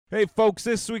Hey folks,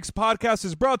 this week's podcast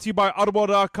is brought to you by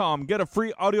Audible.com. Get a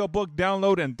free audiobook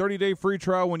download and 30-day free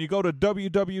trial when you go to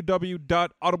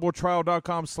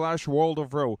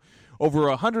www.audibletrial.com/worldofrow. Over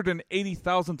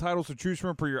 180,000 titles to choose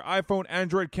from for your iPhone,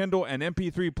 Android, Kindle, and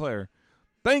MP3 player.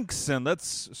 Thanks, and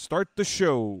let's start the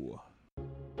show.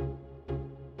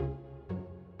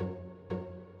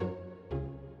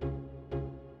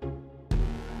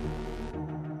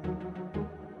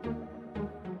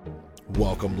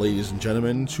 Welcome, ladies and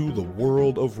gentlemen, to the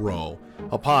World of Row,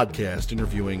 a podcast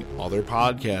interviewing other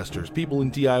podcasters, people in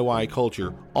DIY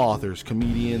culture, authors,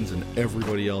 comedians, and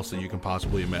everybody else that you can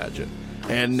possibly imagine.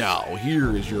 And now,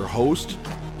 here is your host,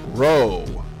 Row.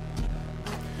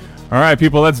 All right,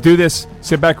 people, let's do this.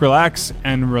 Sit back, relax,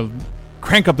 and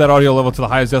crank up that audio level to the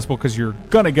highest decibel because you're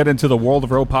going to get into the World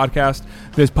of Row podcast.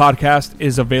 This podcast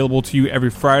is available to you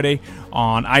every Friday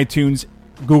on iTunes,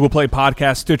 Google Play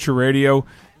Podcast, Stitcher Radio.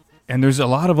 And there's a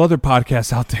lot of other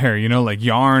podcasts out there, you know, like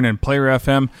Yarn and Player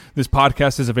FM. This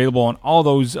podcast is available on all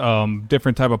those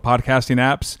different type of podcasting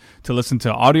apps to listen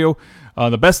to audio.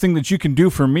 The best thing that you can do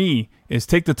for me is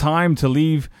take the time to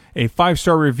leave a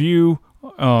 5-star review.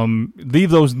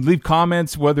 Leave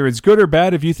comments, whether it's good or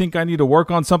bad. If you think I need to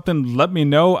work on something, let me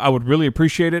know. I would really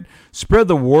appreciate it. Spread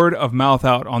the word of mouth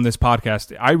out on this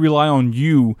podcast. I rely on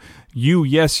you,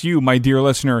 my dear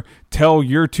listener. Tell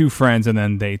your 2 friends, and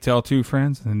then they tell 2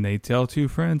 friends, and then they tell 2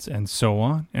 friends, and so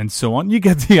on, and so on. You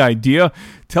get the idea.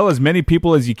 Tell as many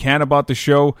people as you can about the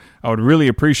show. I would really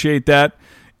appreciate that.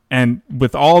 And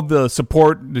with all the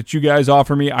support that you guys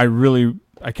offer me, I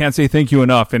can't say thank you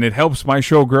enough, and it helps my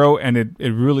show grow, and it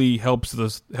really helps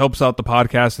out the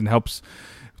podcast and helps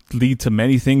lead to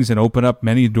many things and open up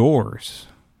many doors.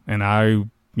 And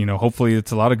hopefully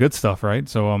it's a lot of good stuff, right?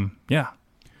 So yeah.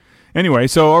 Anyway,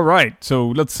 so all right, so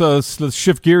let's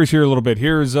shift gears here a little bit.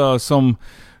 Here's some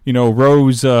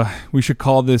rows. We should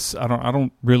call this. I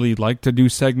don't really like to do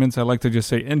segments. I like to just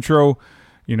say intro,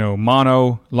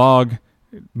 mono, log,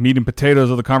 meat and potatoes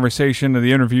of the conversation or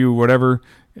the interview, whatever.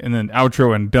 And then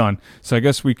outro and done. So I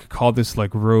guess we could call this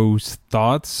like Rose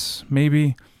Thoughts,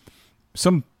 maybe.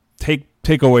 Some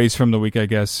takeaways from the week, I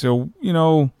guess. So,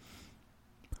 doing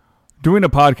a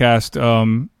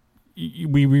podcast,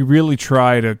 we really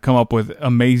try to come up with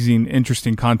amazing,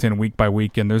 interesting content week by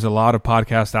week. And there's a lot of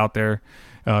podcasts out there.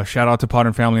 Shout out to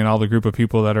Podern Family and all the group of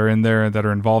people that are in there that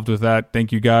are involved with that.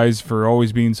 Thank you guys for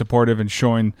always being supportive and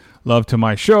showing love to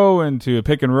my show and to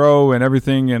Pick and Row and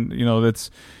everything. And,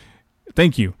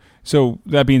 thank you. So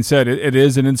that being said, it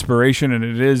is an inspiration, and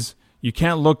you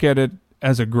can't look at it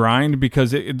as a grind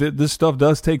because this stuff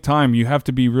does take time. You have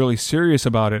to be really serious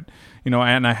about it.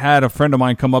 And I had a friend of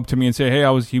mine come up to me and say, hey,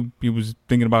 he was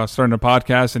thinking about starting a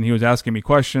podcast, and he was asking me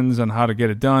questions on how to get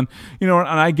it done. And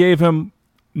I gave him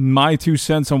my 2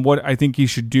 cents on what I think he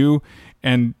should do.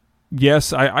 And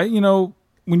yes, I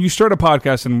when you start a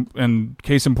podcast, and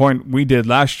case in point, we did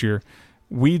last year,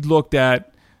 we looked at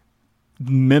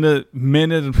the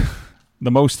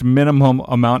most minimum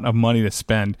amount of money to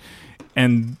spend.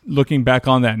 And looking back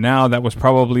on that now, that was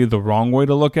probably the wrong way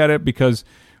to look at it, because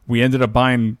I ended up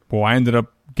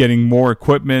getting more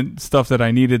equipment, stuff that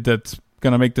I needed that's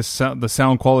going to make the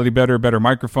sound quality better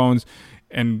microphones.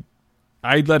 And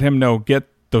I let him know, get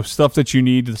the stuff that you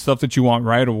need, the stuff that you want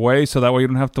right away, so that way you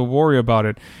don't have to worry about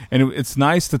it. And it's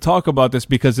nice to talk about this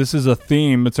because this is a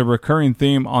theme. It's a recurring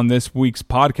theme on this week's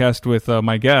podcast with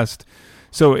my guest.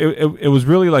 So it was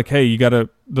really like, hey, you got to,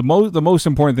 the most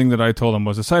important thing that I told him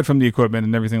was, aside from the equipment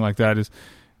and everything like that, is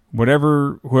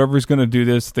whoever's going to do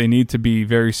this, they need to be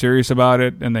very serious about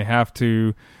it, and they have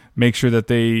to make sure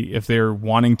that if they're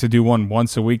wanting to do one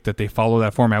once a week, that they follow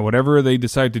that format. Whatever they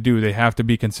decide to do, they have to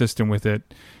be consistent with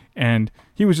it. And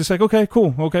he was just like, okay,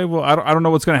 cool. Okay, well, I don't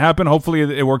know what's going to happen. Hopefully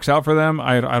it works out for them.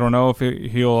 I don't know if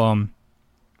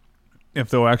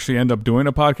they'll actually end up doing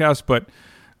a podcast, but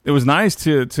it was nice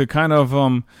to kind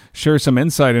of share some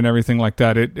insight and everything like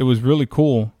that. It was really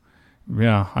cool.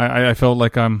 Yeah, I felt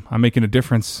like I'm making a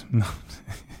difference.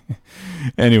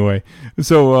 Anyway,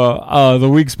 so the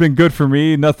week's been good for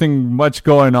me. Nothing much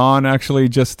going on, actually.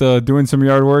 Just doing some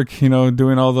yard work.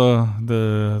 Doing all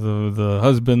the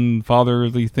husband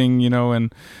fatherly thing.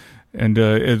 And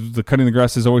the cutting the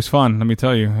grass is always fun. Let me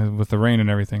tell you, with the rain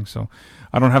and everything. So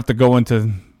I don't have to go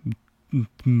into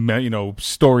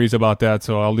stories about that.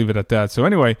 So I'll leave it at that. So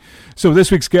anyway, this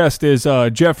week's guest is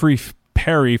Jeffrey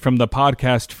Perry from the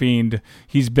Podcast Fiend.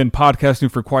 He's been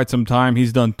podcasting for quite some time.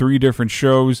 He's done 3 different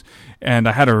shows, and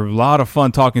I had a lot of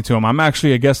fun talking to him. I'm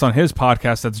actually a guest on his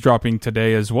podcast that's dropping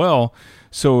today as well.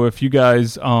 So if you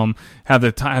guys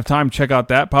have time, check out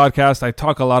that podcast. I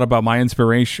talk a lot about my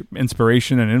inspiration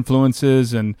and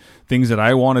influences and things that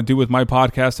I want to do with my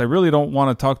podcast. I really don't want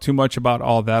to talk too much about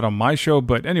all that on my show,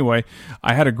 but anyway,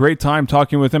 I had a great time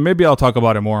talking with him. Maybe I'll talk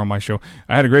about it more on my show.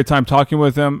 I had a great time talking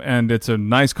with him, and it's a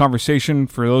nice conversation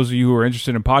for those of you who are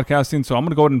interested in podcasting. So I'm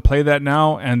going to go ahead and play that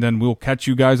now, and then we'll catch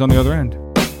you guys on the other end.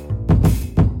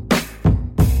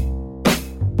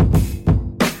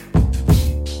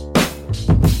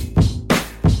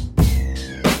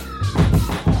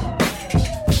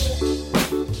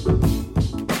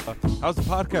 How's the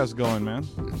podcast going, man?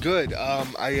 Good.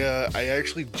 I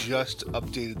actually just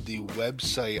updated the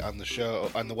website on the show,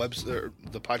 on the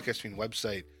podcasting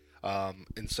website.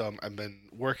 And so I've been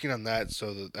working on that.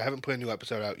 So I haven't put a new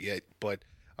episode out yet, but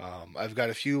I've got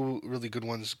a few really good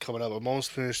ones coming up. I'm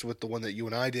almost finished with the one that you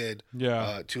and I did.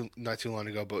 Yeah. Not too long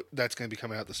ago, but that's going to be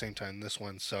coming out at the same time this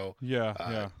one. So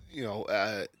yeah.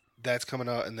 That's coming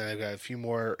out, and then I've got a few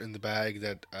more in the bag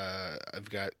that I've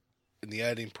got in the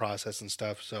editing process and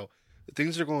stuff. So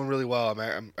things are going really well.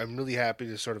 I'm really happy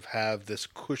to sort of have this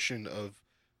cushion of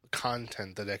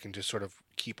content that I can just sort of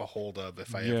keep a hold of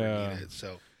if I ever need it.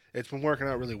 So it's been working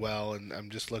out really well, and I'm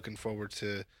just looking forward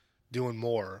to doing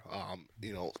more.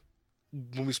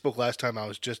 When we spoke last time, I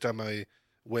was just on my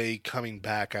way coming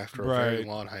back after a very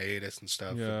long hiatus and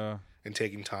stuff, and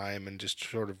taking time and just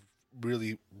sort of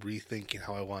really rethinking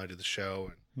how I want to do the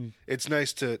show. And it's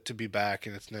nice to be back,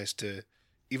 and it's nice to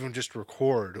even just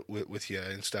record with you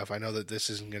and stuff. I know that this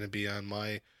isn't going to be on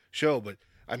my show, but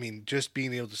I mean, just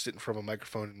being able to sit in front of a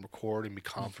microphone and record and be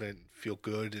confident and feel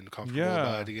good and comfortable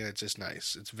about it again, it's just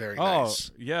nice. It's very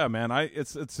nice. Yeah, man.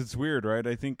 It's weird, right?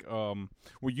 I think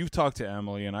you've talked to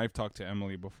Emily and I've talked to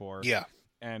Emily before. Yeah.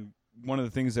 And one of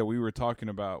the things that we were talking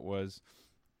about was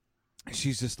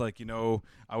she's just like,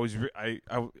 I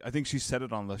think she said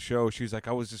it on the show. She's like,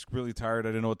 I was just really tired. I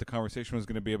didn't know what the conversation was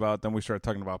going to be about. Then we started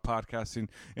talking about podcasting,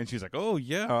 and she's like, oh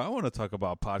yeah, I want to talk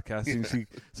about podcasting.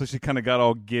 So she kind of got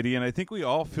all giddy, and I think we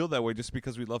all feel that way just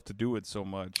because we love to do it so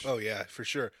much. Oh yeah, for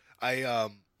sure.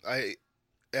 Emily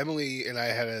and I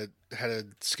had a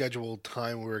scheduled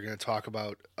time we were going to talk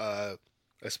about a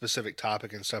specific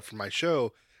topic and stuff for my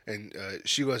show. And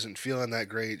she wasn't feeling that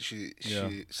great. She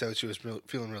said she was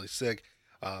feeling really sick.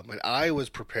 And I was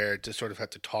prepared to sort of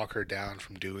have to talk her down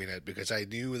from doing it because I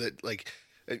knew that, like,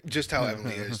 just how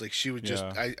Emily is. Like, she would just,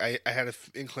 I had an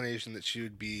inclination that she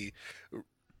would be,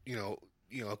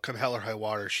 come hell or high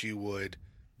water, she would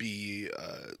be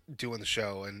doing the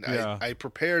show. And I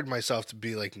prepared myself to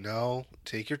be like, no,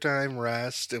 take your time,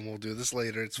 rest, and we'll do this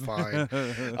later. It's fine.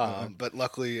 But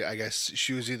luckily, I guess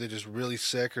she was either just really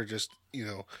sick or just,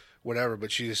 whatever.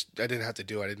 But I didn't have to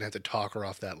do it. I didn't have to talk her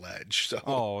off that ledge.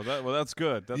 So that's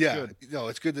good. That's good. No,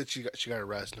 it's good that she got a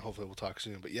rest, and hopefully we'll talk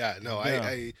soon. But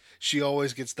she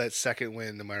always gets that second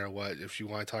win no matter what. If you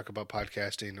want to talk about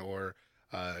podcasting or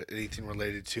anything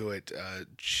related to it,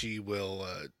 she will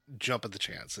jump at the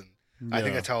chance, and I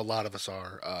think that's how a lot of us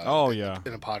are.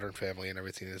 In a Potter family and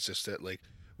everything. It's just that, like,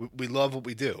 we love what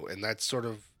we do, and that's sort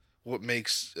of what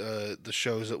makes the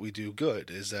shows that we do good.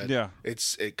 Is that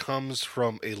it comes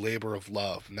from a labor of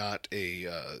love, not a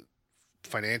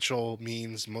financial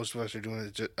means. Most of us are doing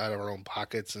it just out of our own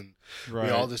pockets, and we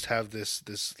all just have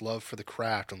this love for the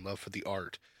craft and love for the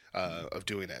art of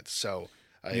doing it. So.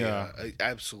 I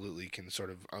absolutely can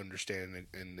sort of understand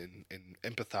and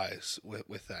empathize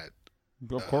with that.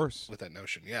 Of course, with that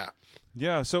notion,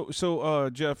 yeah. So,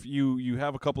 Jeff, you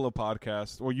have a couple of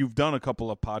podcasts, or you've done a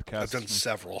couple of podcasts. I've done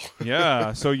several.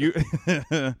 Yeah. So you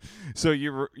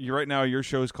right now your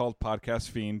show is called Podcast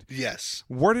Fiend. Yes.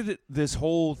 Where did this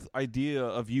whole idea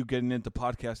of you getting into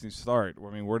podcasting start? I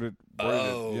mean, where did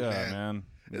man.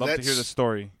 Love to hear the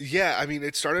story. Yeah, I mean,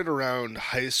 it started around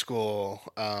high school.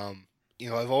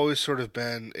 I've always sort of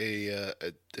been a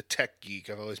tech geek.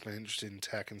 I've always been interested in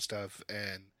tech and stuff,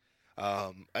 and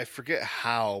I forget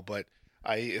how, but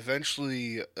I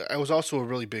was also a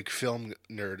really big film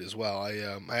nerd as well.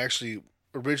 I actually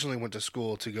originally went to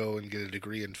school to go and get a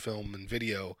degree in film and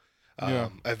video. I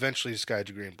eventually just got a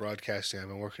degree in broadcasting. I've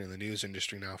been working in the news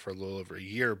industry now for a little over a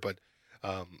year, but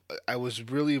I was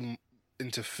really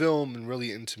into film and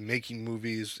really into making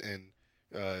movies and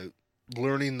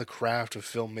learning the craft of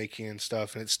filmmaking and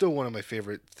stuff, and it's still one of my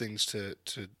favorite things to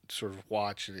sort of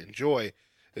watch and enjoy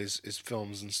is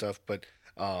films and stuff. But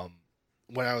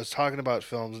when I was talking about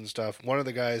films and stuff, one of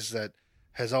the guys that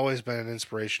has always been an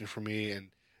inspiration for me,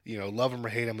 and love him or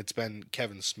hate him, it's been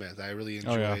Kevin Smith. I really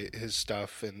enjoy his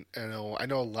stuff, and I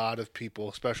know a lot of people,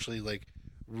 especially like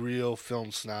real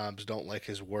film snobs, don't like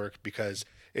his work because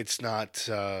it's not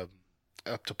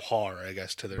up to par, I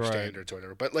guess, to their standards or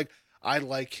whatever. But like, I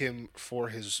like him for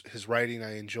his writing.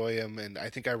 I enjoy him, and I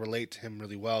think I relate to him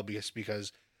really well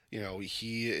because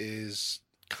he is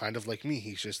kind of like me.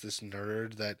 He's just this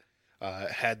nerd that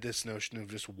had this notion of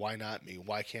just why not me?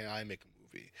 Why can't I make a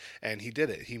movie? And he did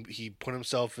it. He put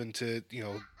himself into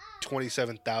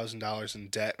 $27,000 in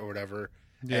debt or whatever,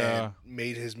 and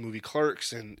made his movie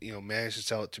Clerks, and managed to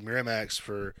sell it to Miramax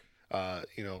for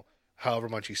however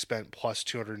much he spent plus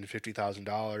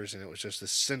 $250,000, and it was just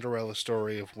this Cinderella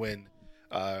story of when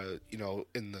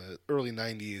in the early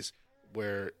 '90s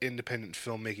where independent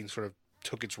filmmaking sort of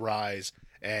took its rise,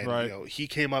 and he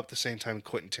came up the same time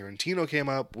Quentin Tarantino came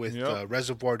up with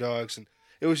Reservoir Dogs, and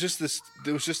it was just this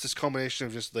culmination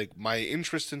of just like my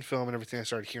interest in film and everything. I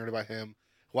started hearing about him,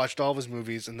 watched all of his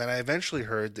movies, and then I eventually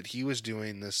heard that he was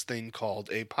doing this thing called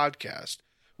a podcast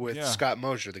with Scott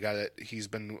Mosier, the guy that he's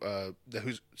been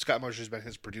Scott Mosier's been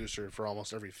his producer for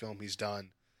almost every film he's done.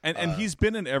 And he's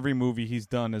been in every movie he's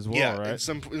done as well, right?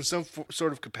 in some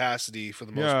sort of capacity for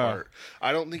the most part.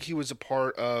 I don't think he was a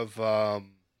part of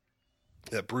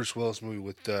that Bruce Willis movie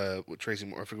with Tracy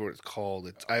Moore. I forget what it's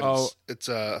called.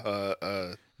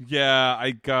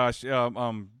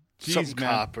 Jeez, something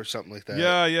cop or something like that.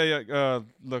 Yeah.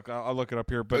 Look, I'll look it up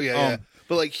here. But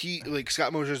but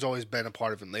Scott Mosier's always been a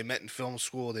part of it. They met in film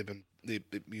school. They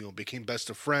became best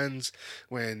of friends.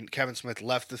 When Kevin Smith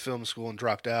left the film school and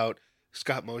dropped out,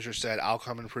 Scott Mosier said, "I'll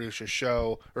come and produce your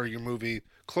show or your movie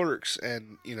Clerks,"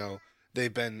 and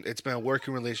it's been a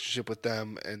working relationship with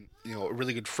them, and a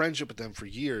really good friendship with them for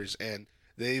years, and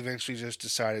they eventually just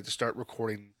decided to start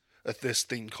recording this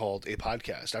thing called a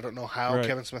podcast. I don't know how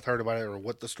Kevin Smith heard about it or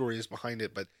what the story is behind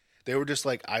it, but they were just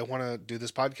like, I want to do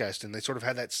this podcast, and they sort of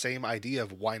had that same idea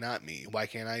of why not me? Why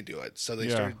can't I do it? So they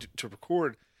started to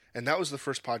record, and that was the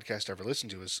first podcast I ever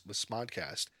listened to was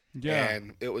Smodcast. Yeah.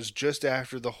 And it was just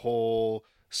after the whole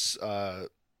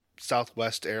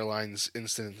Southwest Airlines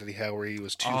incident that he had where he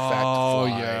was too fat to fly. Oh,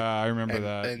 yeah, I remember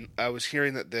that. And I was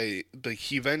hearing that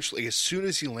he eventually, as soon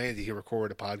as he landed, he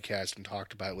recorded a podcast and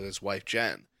talked about it with his wife,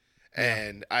 Jen.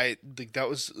 And I think it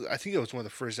was one of the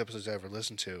first episodes I ever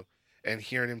listened to, and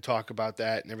hearing him talk about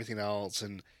that and everything else,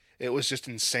 and it was just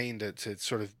insane to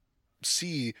sort of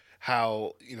see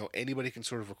how anybody can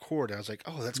sort of record. And I was like,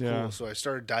 oh, that's cool. So I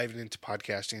started diving into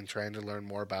podcasting and trying to learn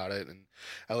more about it, and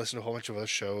I listened to a whole bunch of other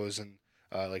shows, and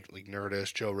like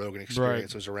Nerdist, Joe Rogan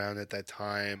Experience was around at that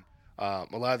time. A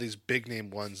lot of these big name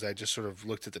ones, I just sort of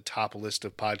looked at the top list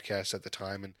of podcasts at the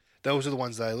time, and those are the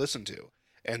ones that I listened to.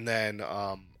 And then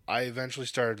I eventually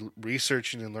started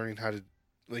researching and learning how to,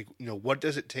 what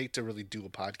does it take to really do a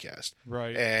podcast?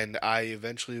 Right. And I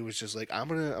eventually was just like, I'm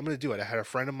gonna do it. I had a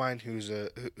friend of mine who's a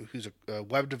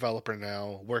web developer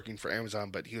now working for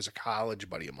Amazon, but he was a college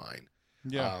buddy of mine.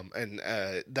 Yeah. And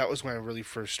that was when I really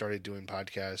first started doing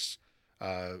podcasts.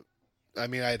 I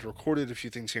mean, I had recorded a few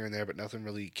things here and there, but nothing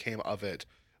really came of it.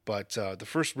 But the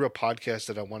first real podcast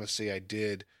that I want to say I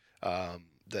did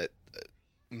that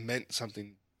meant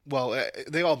something. Well,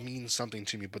 they all mean something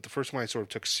to me, but the first one I sort of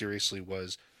took seriously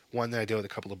was one that I did with a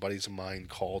couple of buddies of mine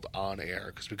called On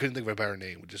Air, because we couldn't think of a better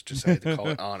name. We just decided to call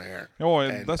it On Air. Oh,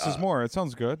 and less is more. It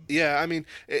sounds good. Yeah, I mean,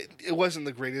 it wasn't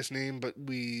the greatest name, but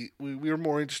we were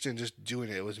more interested in just doing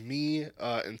it. It was me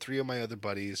and three of my other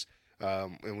buddies,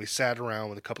 and we sat around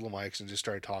with a couple of mics and just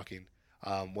started talking,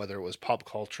 whether it was pop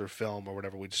culture, film, or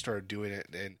whatever. We just started doing it,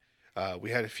 and we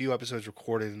had a few episodes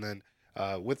recorded, and then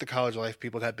with the college life,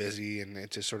 people got busy, and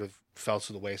it just sort of fell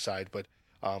to the wayside. But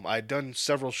I'd done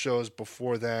several shows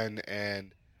before then,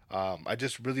 and I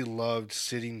just really loved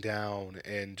sitting down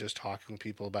and just talking with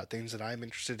people about things that I'm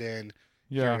interested in,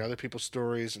 hearing other people's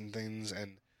stories and things.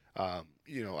 And,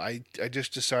 I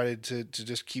just decided to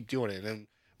just keep doing it. And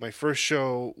my first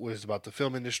show was about the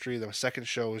film industry. Then my second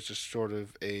show was just sort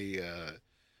of a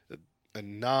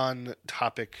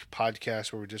non-topic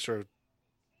podcast where we just sort of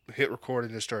hit record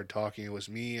and just started talking. It was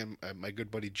me and my good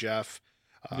buddy Jeff,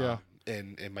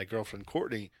 and my girlfriend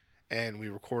Courtney, and we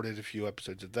recorded a few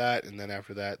episodes of that. And then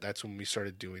after that, that's when we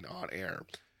started doing On Air.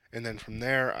 And then from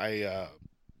there, I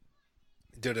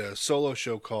did a solo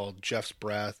show called Jeff's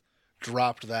Breath,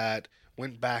 dropped that,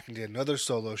 went back and did another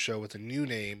solo show with a new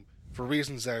name for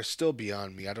reasons that are still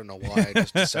beyond me. I don't know why. I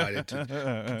just decided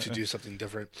to do something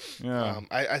different. Yeah.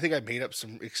 I think I made up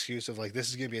some excuse of this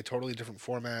is going to be a totally different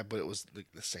format, but it was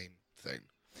the same thing.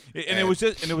 And it was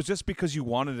just because you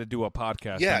wanted to do a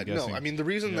podcast. Yeah, no. I mean, the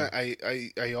reason that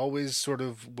I always sort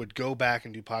of would go back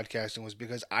and do podcasting was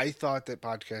because I thought that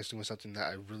podcasting was something that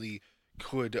I really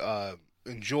could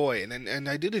enjoy, and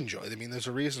I did enjoy. I mean, there's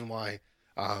a reason why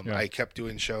I kept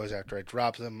doing shows after I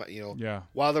dropped them. Yeah.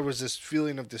 While there was this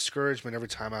feeling of discouragement every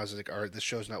time I was like, all right, this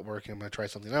show's not working, I'm going to try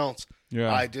something else.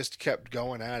 Yeah. I just kept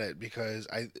going at it because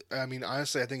I mean,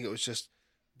 honestly, I think it was just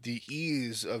the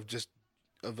ease of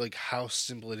like how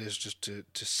simple it is just to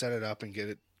set it up and get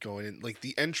it going. And like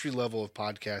the entry level of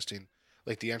podcasting,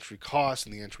 like the entry cost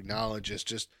and the entry knowledge is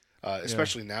just,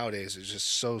 especially nowadays, is just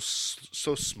so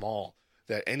small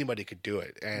that anybody could do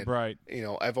it. And, Right.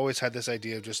 I've always had this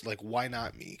idea of just like, why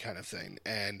not me kind of thing.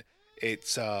 And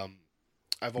it's,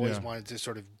 I've always wanted to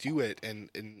sort of do it. And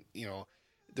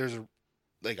there's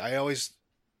I always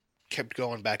kept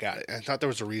going back at it, and I thought there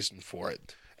was a reason for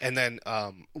it. And then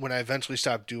when I eventually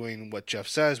stopped doing What Jeff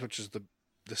Says, which is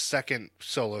the second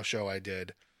solo show I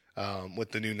did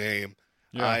with the new name,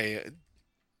 I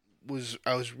was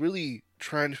really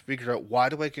trying to figure out, why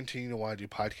do I continue to want to do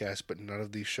podcasts, but none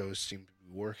of these shows seem to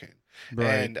be working. Right.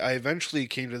 And I eventually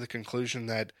came to the conclusion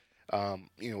that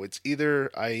it's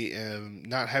either I am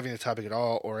not having a topic at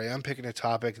all, or I am picking a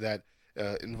topic that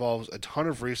involves a ton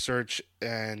of research,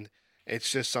 and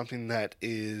it's just something that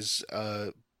is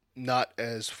not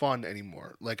as fun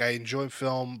anymore. Like, I enjoy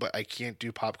film, but I can't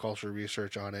do pop culture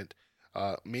research on it,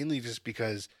 mainly just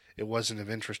because it wasn't of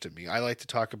interest to me. I like to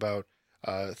talk about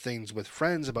things with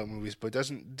friends about movies, but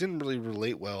didn't really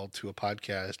relate well to a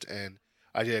podcast. And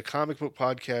I did a comic book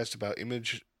podcast about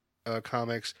Image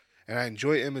comics, and I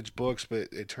enjoy Image books, but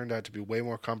it turned out to be way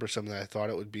more cumbersome than I thought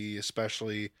it would be,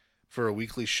 especially for a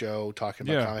weekly show talking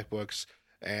about comic books.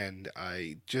 And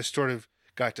I just sort of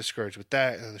got discouraged with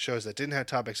that. And the shows that didn't have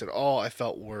topics at all, I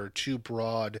felt were too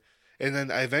broad. And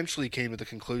then I eventually came to the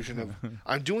conclusion of,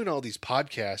 I'm doing all these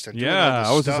podcasts. I'm doing all this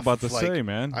I was stuff, just about to say,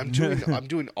 man. I'm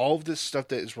doing all of this stuff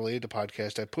that is related to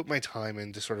podcast. I put my time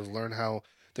in to sort of learn how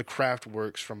the craft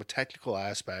works from a technical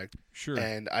aspect. Sure.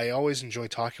 And I always enjoy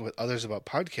talking with others about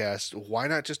podcasts. Why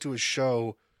not just do a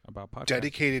show about podcasts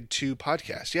dedicated to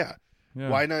podcasts? Yeah.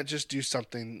 Why not just do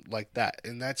something like that?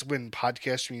 And that's when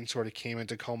Podcast Fiend sort of came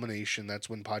into culmination. That's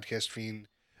when Podcast Fiend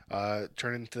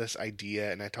turned into this idea.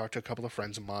 And I talked to a couple of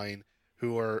friends of mine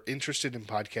who are interested in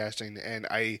podcasting, and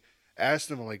I asked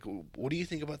them, like, what do you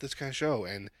think about this kind of show?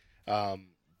 And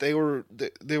they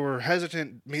were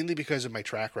hesitant, mainly because of my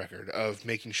track record of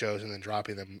making shows and then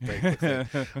dropping them very quickly.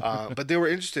 But they were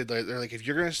interested. They're like, if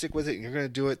you're going to stick with it and you're going to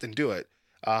do it, then do it.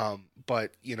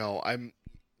 But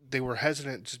they were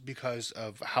hesitant just because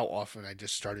of how often I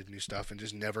just started new stuff and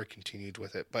just never continued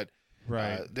with it. But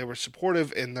they were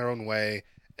supportive in their own way,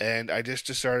 and I just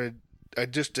decided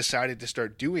to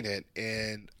start doing it,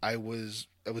 and I was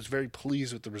very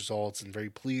pleased with the results and very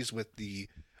pleased with the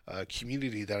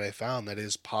community that I found, that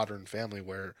is Potter and Family,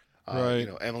 where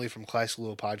Emily from Classic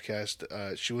Little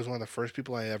Podcast, she was one of the first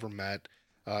people I ever met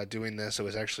doing this. It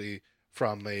was actually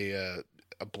from a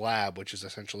Blab, which is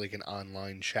essentially like an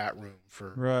online chat room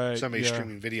for somebody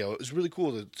streaming video. It was really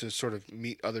cool to sort of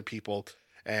meet other people.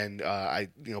 And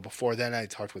before then I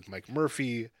talked with Mike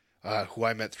Murphy, who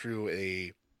I met through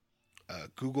a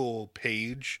Google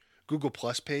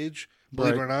Plus page.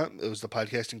 Believe it or not, it was the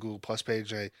podcasting Google Plus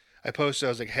page. I posted, I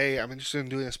was like, hey, I'm interested in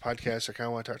doing this podcast. I kind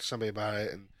of want to talk to somebody about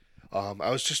it. And I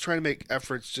was just trying to make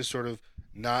efforts to sort of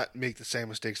not make the same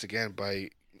mistakes again by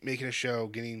making a show,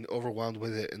 getting overwhelmed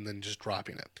with it, and then just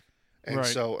dropping it. And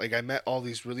so, like, I met all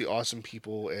these really awesome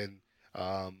people, and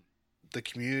the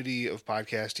community of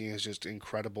podcasting is just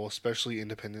incredible, especially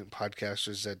independent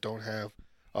podcasters that don't have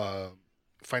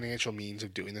financial means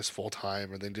of doing this full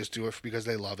time, or then just do it because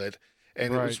they love it.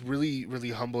 And it was really, really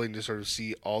humbling to sort of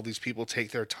see all these people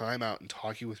take their time out and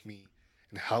talking with me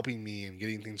and helping me and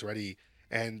getting things ready.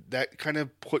 And that kind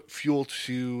of put fuel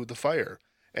to the fire.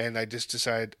 And I just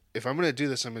decided, if I'm going to do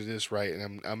this, I'm going to do this right.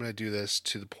 And I'm going to do this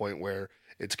to the point where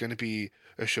it's going to be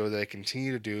a show that I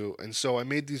continue to do. And so I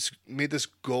made this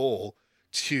goal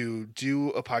to do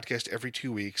a podcast every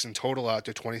 2 weeks and total out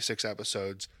to 26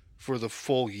 episodes for the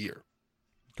full year.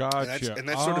 Gotcha. And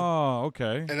that's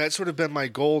okay. And that's sort of been my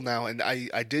goal now. And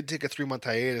I did take a 3-month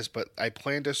hiatus, but I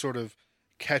plan to sort of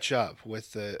catch up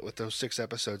with those 6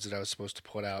 episodes that I was supposed to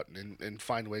put out, and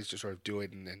find ways to sort of do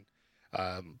it.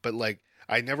 But like,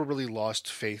 I never really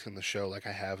lost faith in the show like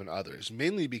I have in others,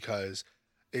 mainly because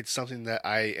it's something that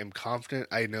I am confident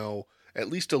I know at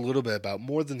least a little bit about,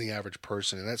 more than the average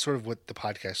person. And that's sort of what the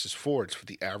podcast is for. It's for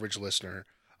the average listener,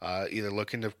 either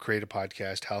looking to create a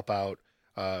podcast, help out,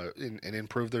 and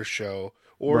improve their show,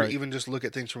 or even just look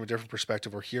at things from a different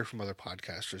perspective, or hear from other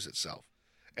podcasters itself.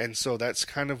 And so that's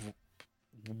kind of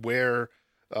where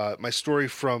my story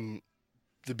from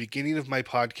the beginning of my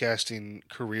podcasting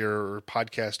career, or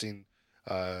podcasting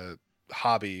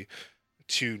hobby,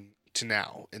 to to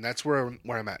now, and that's where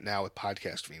I'm at now with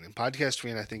Podcast Fiend. And Podcast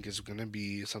Fiend, I think, is going to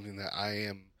be something that I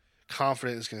am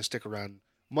confident is going to stick around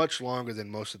much longer than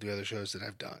most of the other shows that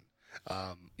I've done.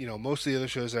 Most of the other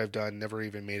shows that I've done never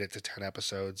even made it to 10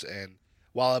 episodes, and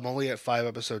while I'm only at 5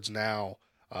 episodes now,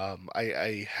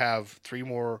 I have 3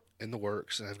 more in the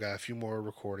works, and I've got a few more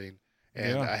recording,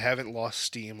 and I haven't lost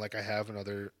steam like I have in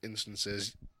other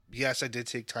instances. Yes, I did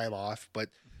take time off, but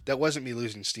that wasn't me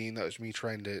losing steam. That was me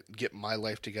trying to get my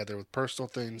life together with personal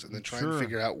things and then trying to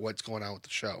figure out what's going on with the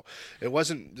show. It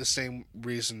wasn't the same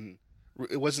reason.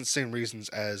 It wasn't the same reasons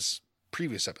as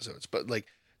previous episodes, but like,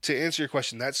 to answer your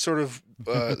question, that's sort of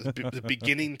the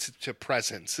beginning to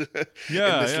present in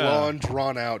this long,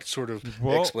 drawn-out sort of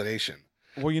explanation.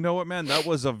 Well, you know what, man? That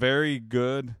was a very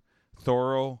good,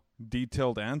 thorough,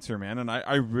 detailed answer, man. And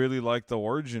I really like the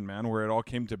origin, man, where it all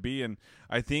came to be. And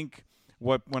I think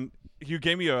when you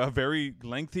gave me a very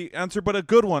lengthy answer, but a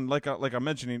good one, like I'm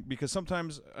mentioning, because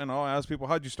sometimes, and I'll ask people,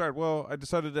 how'd you start? Well, I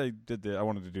decided I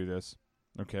wanted to do this.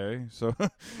 Okay, so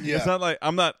it's not like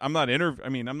I'm not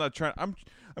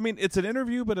it's an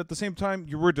interview, but at the same time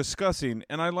you were discussing,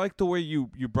 and I like the way you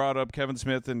brought up Kevin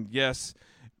Smith, and yes,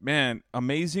 man,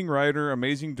 amazing writer,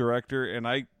 amazing director, and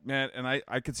I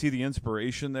could see the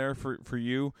inspiration there for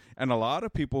you, and a lot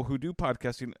of people who do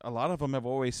podcasting, a lot of them have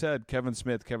always said Kevin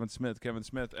Smith,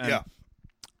 and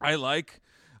I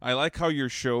like how your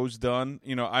show's done.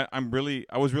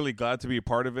 I was really glad to be a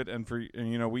part of it, and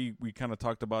we kind of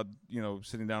talked about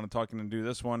sitting down and talking and do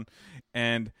this one,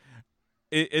 and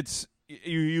it's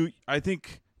you. I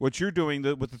think what you're doing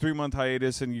with the 3-month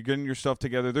hiatus and you're getting your stuff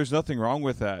together, there's nothing wrong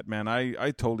with that, man.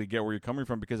 I totally get where you're coming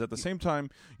from, because at the same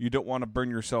time, you don't want to burn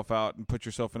yourself out and put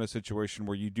yourself in a situation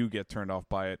where you do get turned off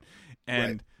by it.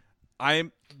 And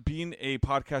I'm being a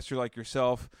podcaster like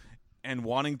yourself, and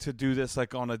wanting to do this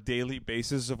like on a daily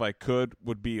basis, if I could,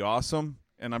 would be awesome.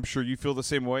 And I'm sure you feel the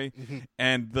same way. Mm-hmm.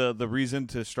 And the reason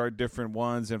to start different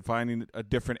ones and finding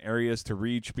different areas to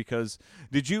reach, because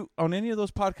did you, on any of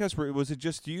those podcasts, was it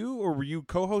just you, or were you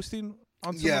co-hosting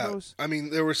on some of those? I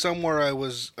mean, there were some where I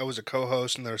was a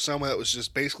co-host, and there were some that was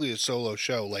just basically a solo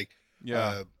show.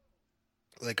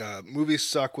 Movie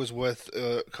Suck was with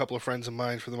a couple of friends of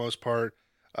mine for the most part.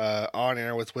 On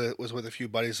Air was with a few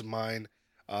buddies of mine.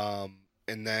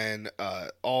 And then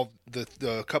all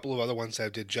the couple of other ones that I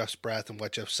did, Jeff's Breath and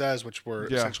What Jeff Says, which were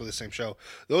essentially the same show.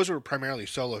 Those were primarily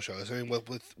solo shows. I mean,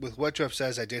 with What Jeff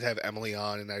Says, I did have Emily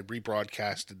on, and I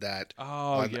rebroadcasted that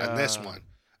on this one.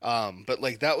 But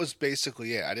like, that was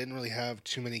basically it. I didn't really have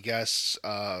too many guests.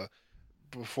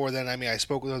 Before then, I mean, I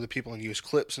spoke with other people and used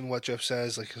clips in What Jeff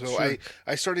Says.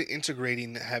 I started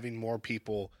integrating having more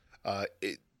people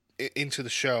into the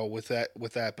show with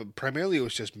that. But primarily, it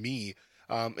was just me.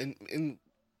 And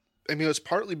I mean, it was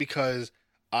partly because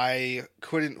I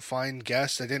couldn't find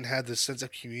guests. I didn't have this sense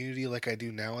of community like I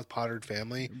do now with Pottered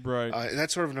Family. Right. And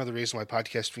that's sort of another reason why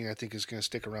Podcast Fiend, I think, is going to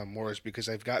stick around more, is because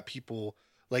I've got people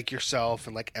like yourself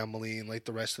and like Emily and like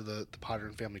the rest of the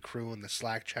Pottered Family crew and the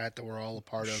Slack chat that we're all a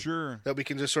part of. Sure. That we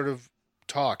can just sort of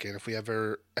talk. And if we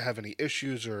ever have any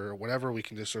issues or whatever, we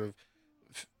can just sort of,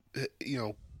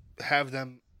 have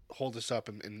them hold us up,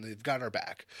 and they've got our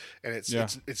back, and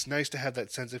it's nice to have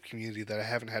that sense of community that I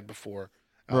haven't had before.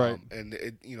 Right. And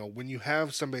it, when you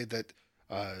have somebody that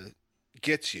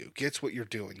gets what you're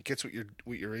doing, gets what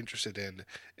you're interested in,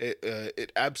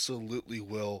 it absolutely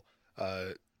will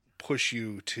push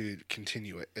you to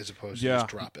continue it as opposed to just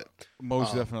drop it.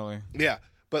 Most definitely. Yeah.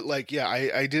 But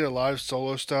I did a lot of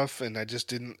solo stuff, and I just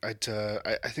didn't. I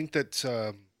think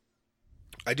that.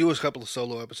 I do a couple of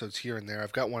solo episodes here and there.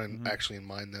 I've got one actually in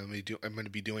mind that I'm going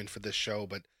to be doing for this show,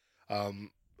 but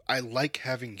I like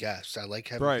having guests. I like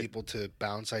having people to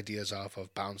bounce ideas off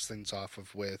of, bounce things off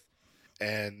of with,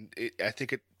 and I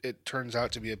think it turns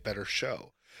out to be a better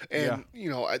show. And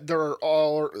there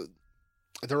are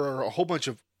a whole bunch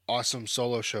of awesome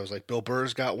solo shows. Like Bill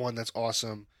Burr's got one that's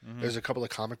awesome. Mm-hmm. There's a couple of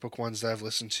comic book ones that I've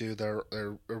listened to that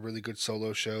are really good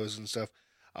solo shows and stuff.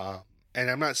 And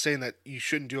I'm not saying that you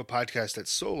shouldn't do a podcast that's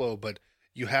solo, but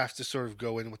you have to sort of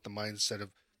go in with the mindset of,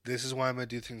 this is why I'm going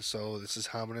to do things solo. This is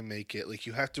how I'm going to make it. Like,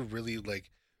 you have to really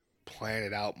plan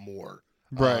it out more.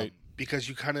 Right. Because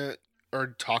you kind of are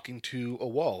talking to a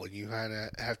wall, and you kind of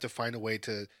have to find a way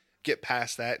to get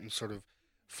past that and sort of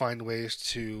find ways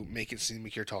to make it seem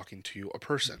like you're talking to a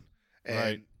person.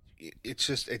 And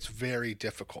it's very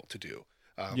difficult to do.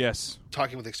 Yes.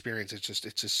 Talking with experience, it's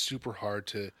just super hard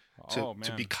to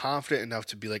be confident enough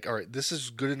to be like, all right, this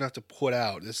is good enough to put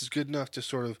out. This is good enough to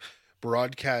sort of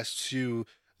broadcast to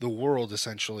the world,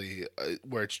 essentially,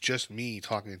 where it's just me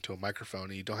talking into a microphone,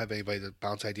 and you don't have anybody to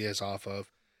bounce ideas off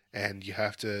of, and you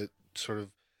have to sort of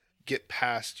get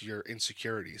past your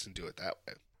insecurities and do it that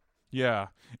way. Yeah.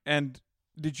 And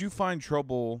did you find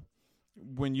trouble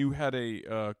when you had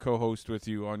a co-host with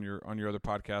you on your other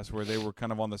podcast where they were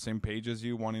kind of on the same page as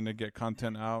you, wanting to get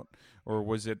content out, or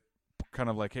was it kind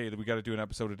of like, hey, we got to do an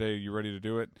episode today, are you ready to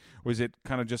do it? Was it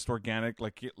kind of just organic,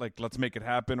 like let's make it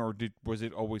happen, or was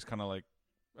it always kind of like,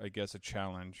 I guess, a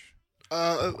challenge?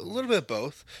 A little bit of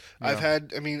both. Yeah.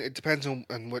 It depends on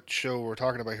what show we're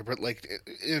talking about here, but like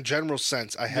in a general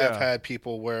sense, I have had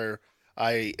people where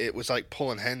it was like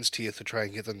pulling hen's teeth to try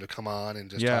and get them to come on and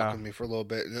just talk with me for a little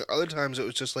bit. And other times it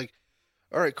was just like,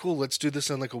 all right, cool, let's do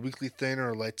this on like a weekly thing,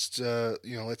 or let's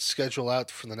schedule out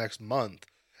for the next month,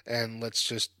 and let's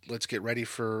get ready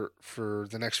for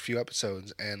the next few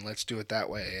episodes, and let's do it that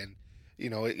way. And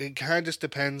it kind of just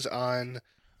depends on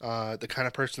the kind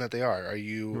of person that they are. Are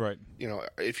you Right.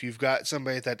 If you've got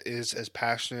somebody that is as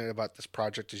passionate about this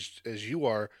project as you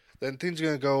are, then things are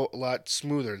going to go a lot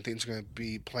smoother and things are going to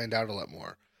be planned out a lot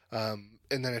more. And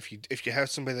then if you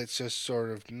have somebody that's just sort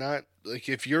of not, like,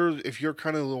 if you're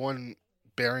kind of the one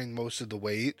bearing most of the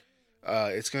weight,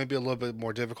 it's going to be a little bit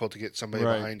more difficult to get somebody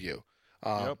Right. behind you.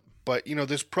 Yep. But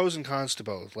there's pros and cons to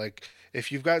both. Like,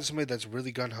 if you've got somebody that's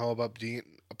really gun ho about being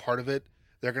a part of it,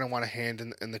 they're going to want a hand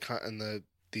in the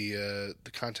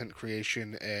content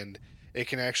creation, and it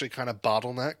can actually kind of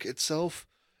bottleneck itself,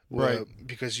 Right.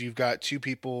 because you've got two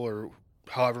people or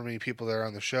however many people there are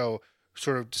on the show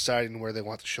sort of deciding where they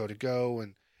want the show to go,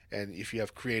 and if you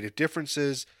have creative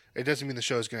differences, it doesn't mean the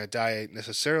show is going to die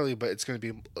necessarily, but it's going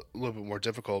to be a little bit more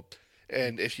difficult.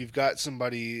 And if you've got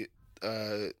somebody,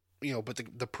 but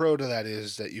the pro to that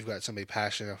is that you've got somebody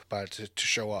passionate about it to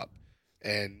show up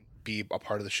and be a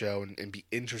part of the show and be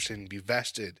interested and be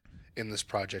vested in this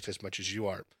project as much as you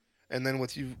are. And then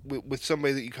with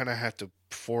somebody that you kind of have to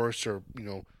force, or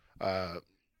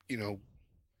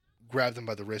grab them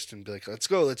by the wrist and be like, let's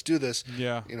go, let's do this.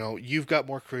 Yeah. You've got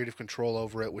more creative control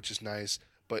over it, which is nice,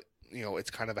 but it's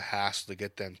kind of a hassle to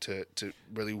get them to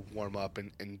really warm up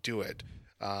and do it.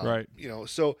 Right.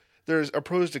 So there's a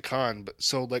pros to con, but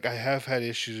so like I have had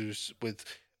issues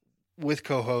with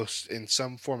co-hosts in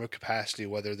some form of capacity,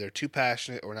 whether they're too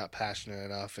passionate or not passionate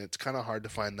enough, and it's kind of hard to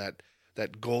find that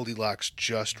Goldilocks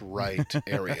just right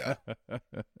area.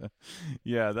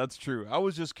 Yeah, that's true. I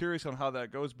was just curious on how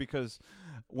that goes, because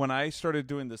when I started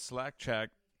doing the Slack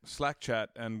chat,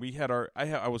 and we had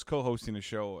I was co-hosting a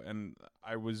show, and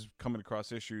I was coming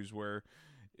across issues where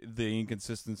the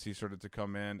inconsistency started to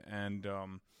come in, and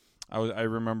I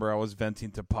remember I was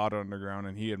venting to Pod Underground,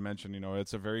 and he had mentioned,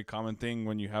 it's a very common thing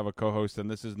when you have a co-host, and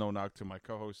this is no knock to my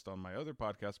co-host on my other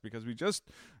podcast, because we just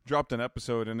dropped an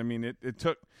episode, and I mean, it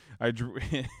took,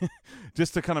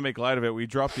 just to kind of make light of it, we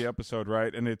dropped the episode,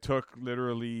 right, and it took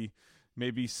literally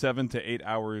maybe 7 to 8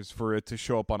 hours for it to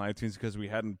show up on iTunes, because we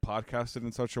hadn't podcasted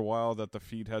in such a while that the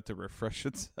feed had to refresh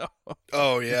itself.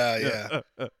 Oh, yeah.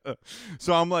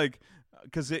 So I'm like,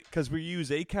 because we use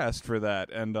Acast for that,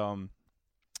 and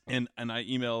I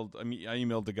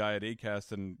emailed the guy at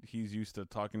Acast, and he's used to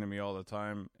talking to me all the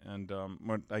time, and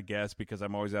I guess because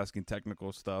I'm always asking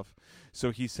technical stuff,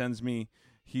 so he sends me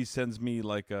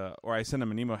like or I send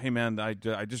him an email, hey man, I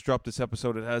just dropped this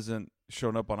episode, it hasn't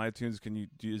shown up on iTunes,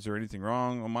 is there anything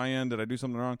wrong on my end, did I do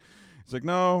something wrong? He's like,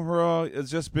 no, bro,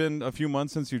 it's just been a few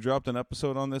months since you dropped an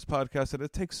episode on this podcast, and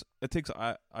it takes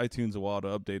iTunes a while to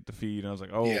update the feed. And I was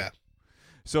like, oh Yeah.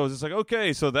 So it's just like,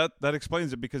 okay, so that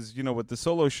explains it, because with the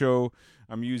solo show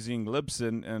I'm using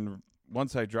Libsyn, and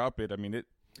once I drop it, I mean it's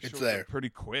It's there pretty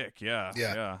quick. Yeah.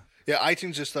 Yeah,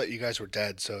 iTunes just thought you guys were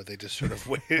dead, so they just sort of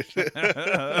waited.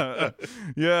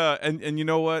 Yeah, and you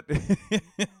know what?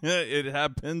 It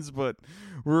happens, but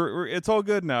we're it's all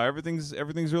good now. Everything's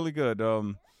really good.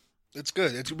 It's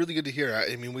good. It's really good to hear.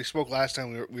 I mean, we spoke last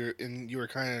time. We were and you were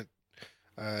kind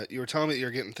of you were telling me that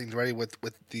you're getting things ready with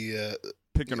the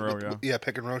Pick and Row, yeah,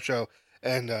 Pick and Row show.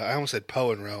 And I almost said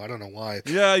Poe and Row. I don't know why.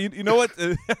 Yeah, you know what?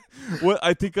 What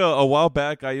I think a while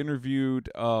back I interviewed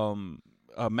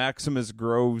Maximus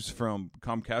Groves from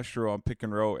Comcastro on Pick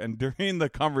and Row, and during the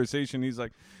conversation he's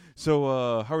like,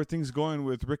 so how are things going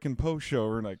with Rick and Poe show?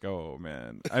 We're like, oh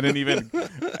man, I didn't even,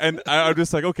 and I'm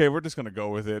just like, okay, we're just gonna go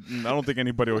with it, and I don't think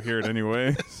anybody will hear it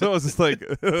anyway. So I was just like,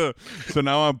 so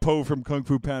now I'm Poe from Kung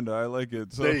Fu Panda. I like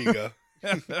it. So there you go.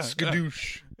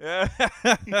 Skadoosh. Yeah.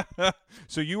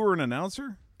 So you were an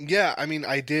announcer? Yeah, I mean,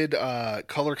 I did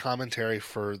color commentary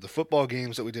for the football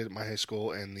games that we did at my high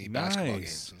school and the basketball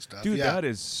games and stuff. Dude, yeah. that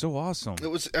is so awesome. It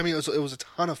was. I mean, it was a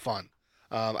ton of fun.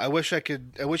 I wish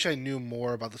I knew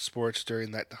more about the sports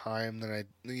during that time than I,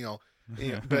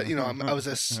 but I was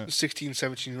a 16,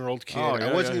 17-year-old kid. Oh, yeah,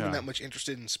 I wasn't yeah, even yeah. that much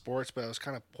interested in sports, but I was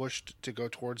kind of pushed to go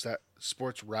towards that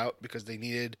sports route because they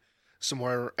needed some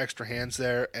more extra hands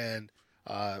there, and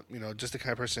just the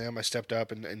kind of person I am, I stepped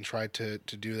up and tried to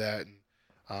do that.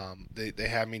 And they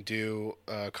had me do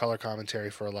color commentary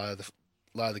for a lot of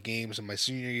the games in my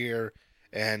senior year,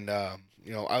 and I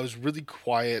was really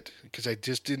quiet because I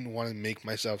just didn't want to make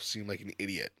myself seem like an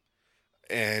idiot.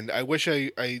 And I wish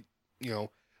I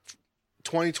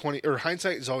 2020, or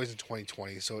hindsight is always in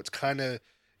 2020, so it's kind of,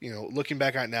 looking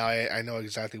back on it now, I know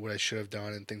exactly what I should have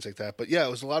done and things like that. But yeah,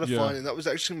 it was a lot of fun, and that was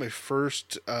actually my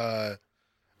first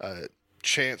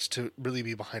chance to really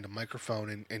be behind a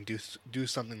microphone and do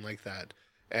something like that.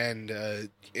 And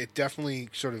it definitely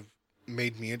sort of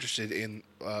made me interested in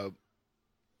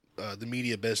the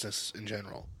media business in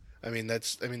general.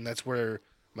 That's where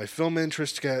my film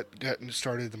interest got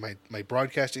started. My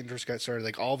broadcast interest got started.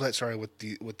 Like all of that started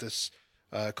with this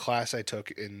class I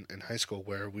took in high school,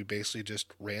 where we basically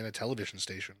just ran a television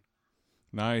station.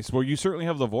 Nice. Well, you certainly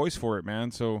have the voice for it,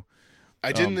 man. So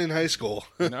I didn't in high school.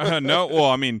 No. Well,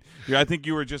 I think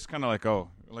you were just kind of like,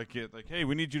 hey,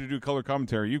 we need you to do color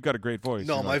commentary. You've got a great voice.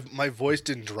 No, my voice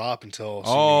didn't drop until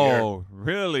senior year. Oh,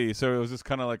 really? So it was just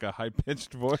kind of like a high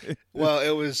pitched voice. Well,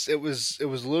 it was a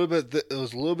little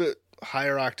bit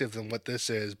higher octave than what this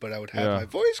is, but I would have my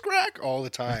voice crack all the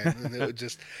time, and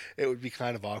it would be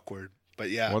kind of awkward. But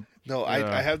yeah,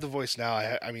 I have the voice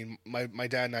now. My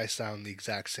dad and I sound the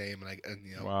exact same,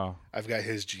 and wow. I've got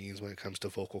his genes when it comes to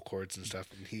vocal cords and stuff,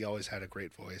 and he always had a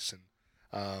great voice,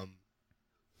 and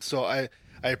so I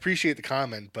appreciate the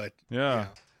comment, but yeah.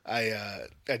 I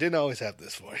didn't always have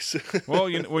this voice. Well,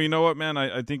 you know what, man?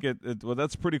 I think well,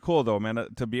 that's pretty cool though, man.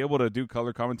 To be able to do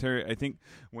color commentary, I think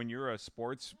when you're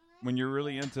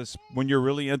really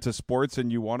into sports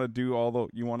and you want to do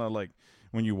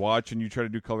when you watch and you try to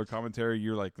do color commentary,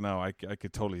 you're like, no, I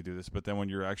could totally do this. But then when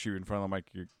you're actually in front of the mic,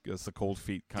 it's the cold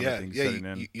feet kind of thing setting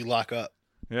in. You lock up.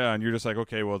 Yeah, and you're just like,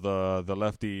 okay, well, the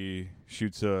lefty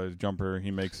shoots a jumper,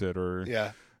 he makes it, or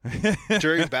yeah.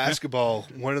 During basketball,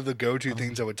 one of the go-to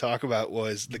things I would talk about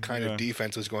was the kind of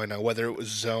defense was going on, whether it was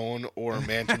zone or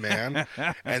man-to-man,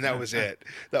 and that was it.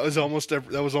 That was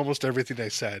almost everything I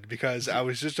said, because I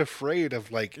was just afraid of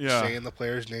saying the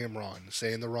player's name wrong,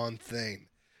 saying the wrong thing,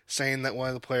 saying that one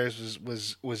of the players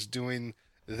was doing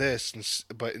this,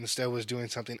 but instead was doing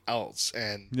something else,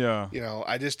 and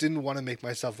I just didn't want to make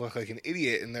myself look like an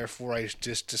idiot, and therefore I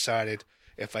just decided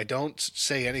if I don't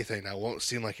say anything, I won't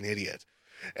seem like an idiot.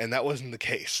 And that wasn't the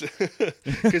case,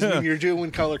 because when you're doing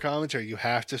color commentary, you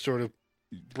have to sort of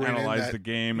analyze the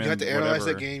game. You have to analyze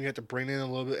the game. You have to bring in a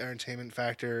little bit of entertainment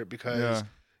factor, because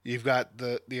you've got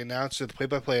the announcer, the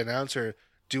play-by-play announcer,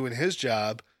 doing his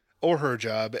job or her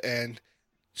job, and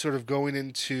sort of going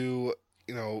into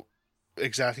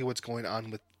exactly what's going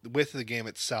on with the game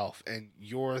itself. And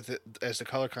as the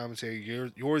color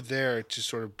commentator, you're there to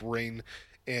sort of bring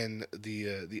in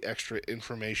the extra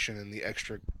information and the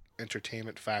extra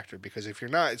entertainment factor, because if you're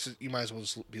not, you might as well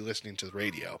just be listening to the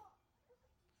radio.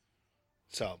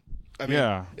 So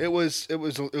it was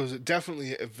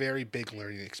definitely a very big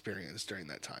learning experience during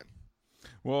that time.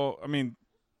 Well,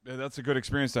 that's a good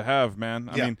experience to have, man.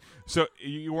 I mean, so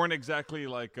you weren't exactly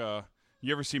like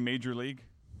you ever see Major League?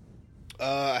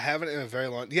 I haven't in a very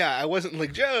long. Yeah, I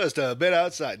wasn't just a bit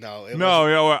outside. No,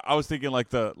 I was thinking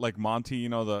like Monty,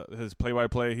 his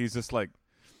play-by-play. He's just like,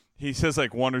 he says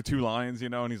like one or two lines,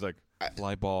 and he's like,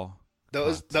 fly ball. That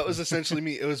was essentially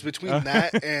me. It was between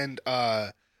that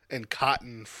and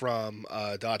Cotton from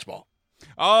Dodgeball.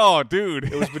 Oh, dude.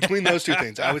 It was between those two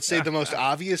things. I would say the most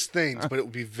obvious things, but it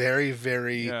would be very,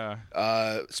 very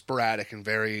sporadic and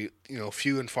very,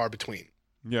 few and far between.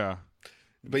 Yeah.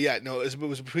 But yeah, no, it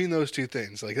was between those two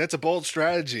things. Like, that's a bold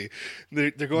strategy.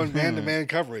 They're going man-to-man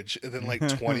coverage, and then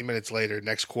 20 minutes later,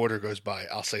 next quarter goes by,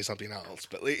 I'll say something else.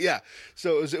 But yeah,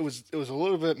 so it was a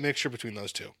little bit mixture between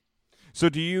those two. So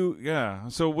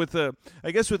so with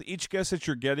I guess with each guest that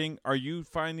you're getting, are you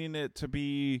finding it to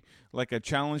be like a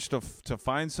challenge to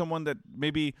find someone that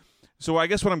maybe? So I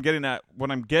guess what I'm getting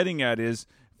at is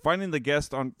finding the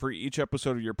guest for each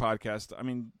episode of your podcast.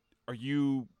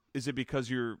 Is it because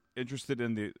you're interested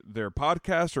in their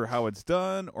podcast or how it's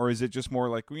done, or is it just more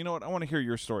like, you know what, I want to hear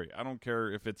your story. I don't care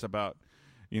if it's about,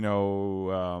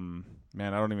 man, I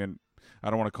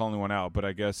don't want to call anyone out, but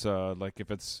I guess like if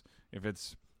it's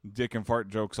dick and fart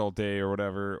jokes all day or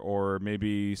whatever, or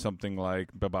maybe something like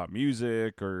about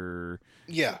music or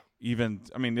even,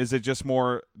 is it just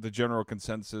more the general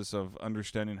consensus of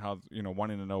understanding how,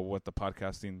 wanting to know what the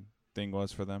podcasting thing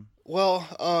was for them? Well,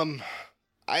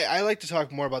 I like to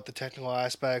talk more about the technical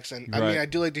aspects, and right. I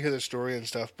do like to hear their story and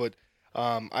stuff, but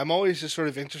I'm always just sort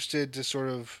of interested to sort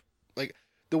of, like,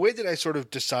 the way that I sort of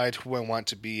decide who I want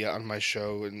to be on my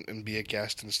show and be a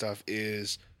guest and stuff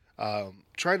is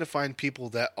trying to find people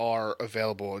that are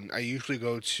available. And I usually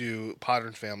go to Potter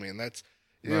and Family, and that's,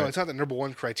 you know, it's not the number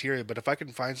one criteria, but if I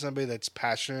can find somebody that's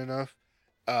passionate enough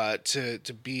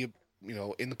to be, you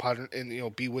know, in the Potter and, you know,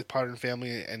 be with Potter and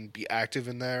Family and be active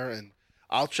in there, and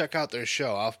I'll check out their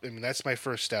show. I mean, that's my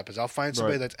first step is I'll find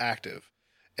somebody that's active,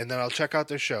 and then I'll check out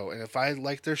their show. And if I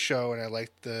like their show and I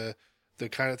like the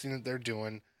kind of thing that they're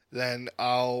doing, then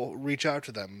I'll reach out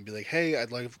to them and be like, hey,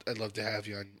 I'd love to have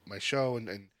you on my show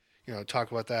and you know,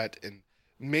 talk about that. And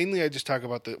mainly I just talk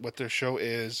about what their show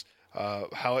is,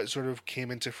 how it sort of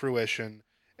came into fruition,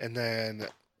 and then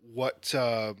what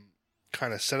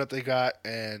kind of setup they got,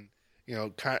 and, you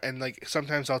know, and like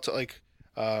sometimes I'll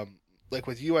like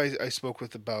with you, I spoke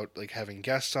with about like having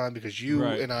guests on, because you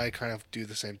and I kind of do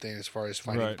the same thing as far as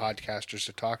finding podcasters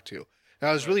to talk to. And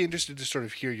I was really interested to sort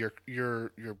of hear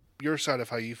your side of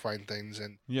how you find things,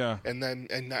 and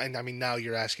I mean, now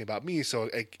you're asking about me, so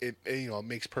it you know, it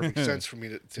makes perfect sense for me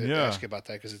to ask you about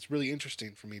that, because it's really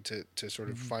interesting for me to sort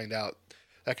of find out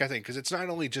that kind of thing, because it's not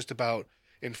only just about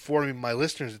informing my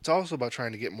listeners, it's also about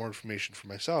trying to get more information for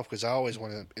myself, because I always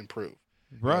want to improve.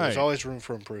 Right, there's always room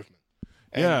for improvement.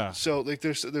 And so like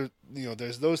there's you know,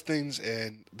 there's those things,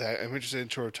 and that I'm interested in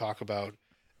sort of talk about,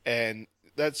 and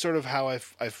that's sort of how I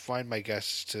find my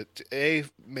guests to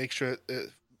make sure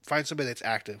find somebody that's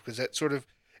active, because that sort of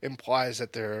implies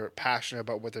that they're passionate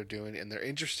about what they're doing and they're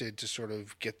interested to sort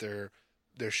of get their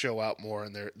show out more,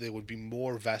 and they would be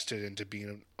more vested into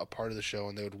being a part of the show,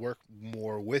 and they would work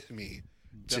more with me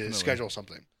to schedule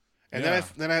something. And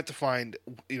then I have to find,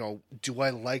 you know, do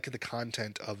I like the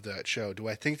content of that show? Do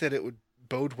I think that it would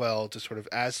bode well to sort of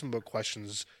ask some more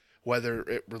questions, whether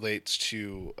it relates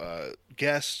to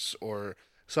guests or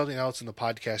something else in the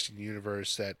podcasting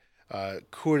universe that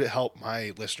could help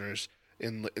my listeners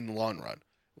in the long run,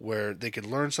 where they could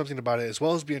learn something about it as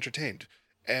well as be entertained.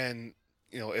 And,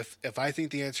 you know, if I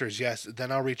think the answer is yes,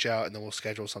 then I'll reach out, and then we'll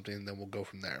schedule something, and then we'll go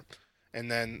from there. And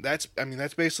then that's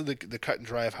basically the cut and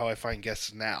dry of how I find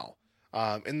guests now.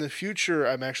 In the future,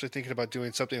 I'm actually thinking about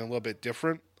doing something a little bit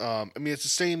different. I mean, it's the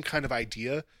same kind of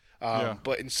idea,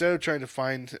 but instead of trying to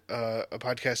find a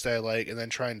podcast that I like and then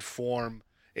try and form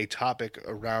a topic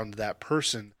around that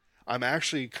person, I'm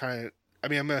actually I'm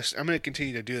going to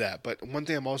continue to do that. But one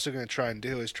thing I'm also going to try and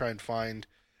do is try and find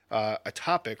a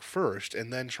topic first,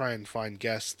 and then try and find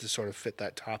guests to sort of fit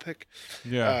that topic.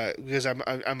 Yeah. Because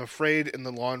I'm afraid in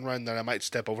the long run that I might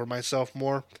step over myself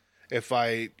more if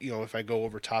I go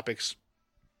over topics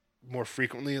more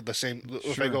frequently,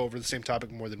 if I go over the same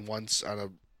topic more than once on a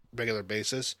regular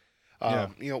basis.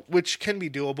 You know, which can be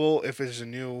doable if there's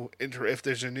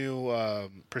a new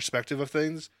perspective of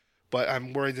things, but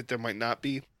I'm worried that there might not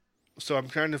be. So I'm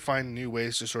trying to find new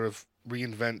ways to sort of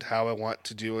reinvent how I want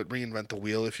to do it, reinvent the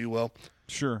wheel, if you will.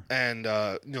 Sure. And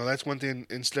you know, that's one thing.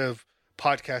 Instead of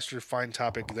podcaster find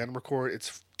topic then record,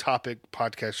 it's topic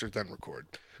podcaster then record.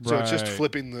 So it's just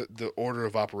flipping the order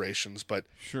of operations. But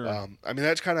sure. I mean,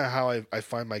 that's kind of how I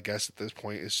find my guests at this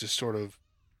point, is just sort of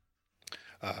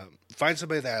find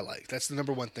somebody that I like. That's the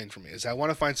number one thing for me, is I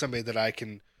want to find somebody that I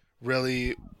can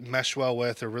really mesh well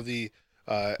with, or really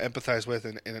empathize with,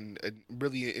 and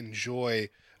really enjoy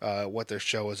what their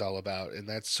show is all about. And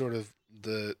that's sort of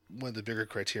one of the bigger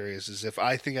criteria is if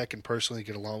I think I can personally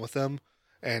get along with them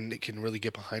and can really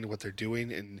get behind what they're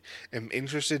doing and am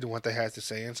interested in what they have to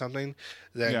say in something,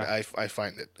 then I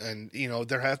find it. And, you know,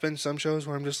 there have been some shows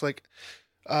where I'm just like,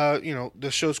 you know,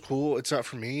 the show's cool, it's not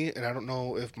for me, and I don't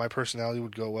know if my personality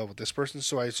would go well with this person,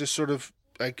 so I just sort of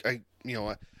I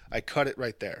cut it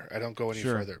right there. I don't go any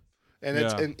further. And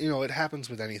and you know, it happens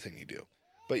with anything you do.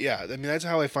 But yeah, I mean, that's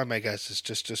how I find my guests, is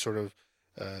just to sort of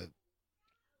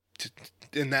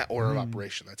in that order of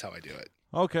operation. That's how I do it.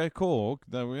 Okay, cool.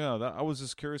 I was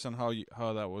just curious on how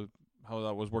that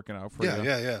was working out for you.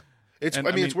 Yeah. It's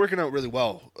it's working out really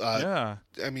well.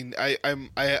 I mean, I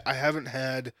haven't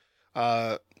had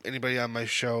anybody on my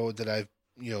show that I've,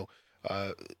 you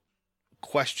know,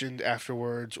 questioned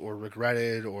afterwards or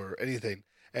regretted or anything.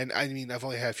 And I mean, I've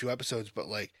only had a few episodes, but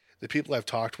like the people I've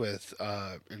talked with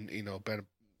and, you know, been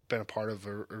a part of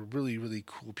are really, really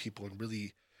cool people, and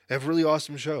really have really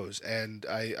awesome shows. And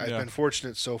I've been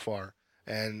fortunate so far.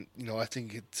 And, you know, I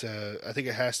think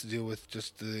it has to do with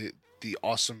just the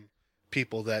awesome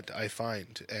people that I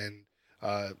find. And,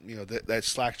 you know, that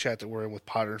Slack chat that we're in with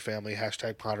Potter and Family,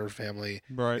 # Potter and Family,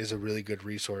 is a really good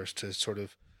resource to sort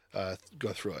of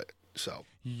go through it. So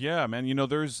yeah, man, you know,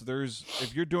 there's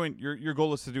if you're doing your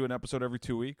goal is to do an episode every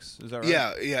 2 weeks, is that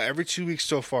right? Yeah, every 2 weeks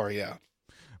so far. Yeah,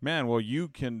 man. Well, you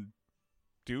can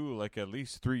do like at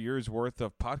least 3 years worth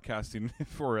of podcasting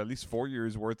for at least 4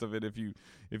 years worth of it if you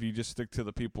just stick to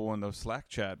the people in the Slack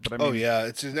chat. But I mean, oh yeah,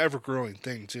 it's an ever growing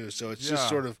thing too. So it's just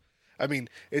sort of, I mean,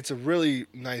 it's a really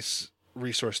nice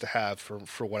resource to have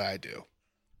for what I do.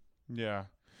 Yeah,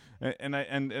 and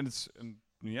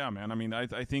yeah, man. I mean,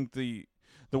 I think the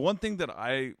one thing that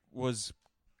I was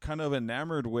kind of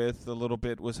enamored with a little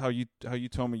bit was how you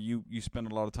told me you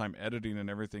spend a lot of time editing and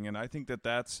everything, and I think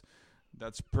that's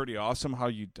pretty awesome how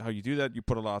you do that. You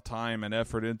put a lot of time and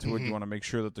effort into it. You want to make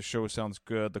sure that the show sounds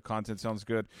good, the content sounds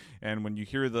good, and when you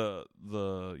hear the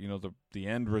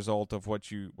end result of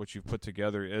what you've put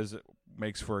together it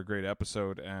makes for a great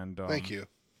episode. And thank you.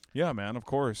 Yeah, man, of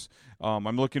course.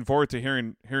 I'm looking forward to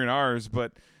hearing ours,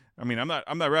 but I mean, I'm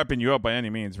not wrapping you up by any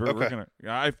means. We're gonna.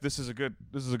 This is a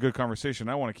good conversation.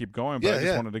 I want to keep going, but I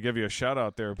just wanted to give you a shout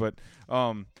out there. But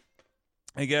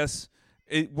I guess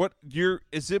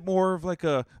is it more of like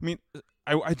a? I mean,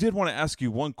 I did want to ask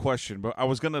you one question, but I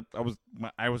was gonna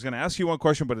ask you one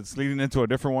question, but it's leading into a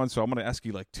different one, so I'm gonna ask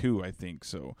you like two, I think.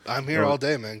 So I'm here all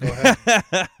day, man. Go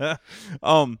ahead.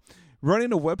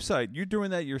 Running a website, you're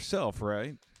doing that yourself,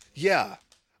 right? Yeah.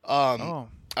 I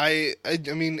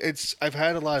mean, I've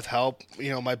had a lot of help. You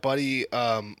know, my buddy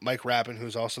Mike Rappin,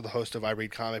 who's also the host of I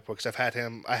Read Comic Books. I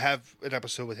have an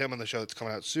episode with him on the show that's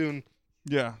coming out soon.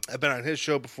 Yeah, I've been on his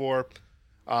show before.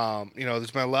 You know,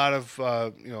 there's been a lot of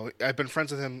I've been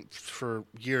friends with him for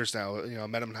years now. You know, I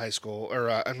met him in high school, or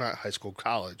I'm not high school,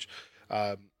 college,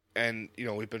 and you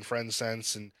know, we've been friends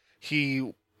since. And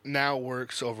he now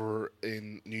works over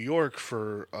in New York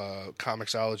for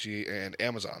Comixology and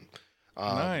Amazon.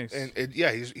 Nice. And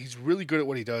he's really good at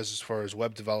what he does as far as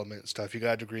web development and stuff. He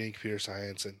got a degree in computer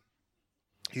science, and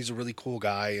he's a really cool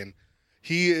guy. And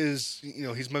he is, you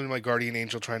know, he's been my guardian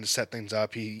angel trying to set things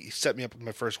up. He set me up with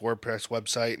my first WordPress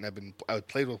website, and I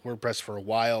played with WordPress for a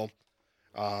while.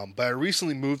 But I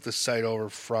recently moved the site over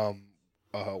from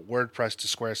WordPress to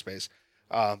Squarespace,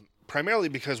 primarily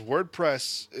because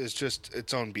WordPress is just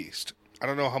its own beast. I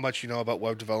don't know how much you know about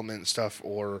web development and stuff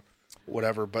or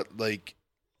whatever, but like,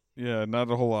 yeah, not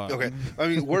a whole lot. Okay, I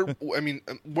mean,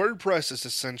 WordPress is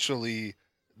essentially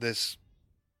this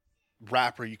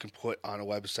wrapper you can put on a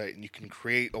website, and you can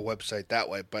create a website that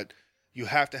way. But you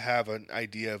have to have an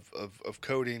idea of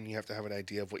coding. You have to have an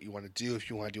idea of what you want to do if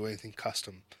you want to do anything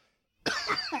custom.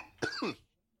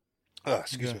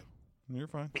 Excuse me. You're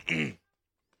fine.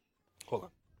 Hold on.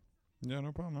 Yeah,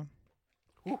 no problem,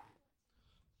 man.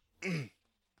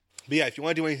 But yeah, if you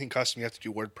want to do anything custom, you have to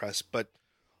do WordPress. But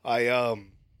I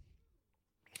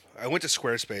went to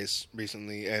Squarespace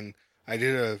recently, and I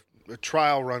did a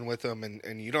trial run with them,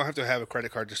 and you don't have to have a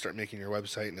credit card to start making your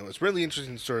website, and it was really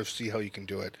interesting to sort of see how you can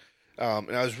do it.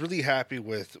 And I was really happy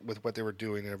with what they were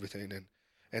doing and everything.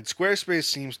 And Squarespace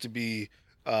seems to be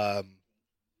a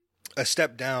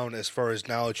step down as far as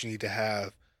knowledge you need to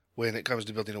have when it comes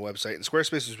to building a website. And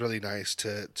Squarespace is really nice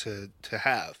to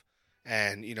have.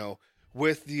 And, you know,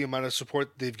 with the amount of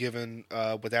support they've given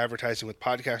with advertising with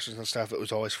podcasters and stuff, it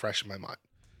was always fresh in my mind.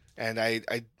 And I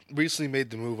recently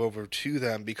made the move over to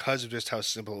them because of just how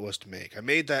simple it was to make. I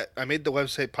made the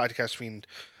website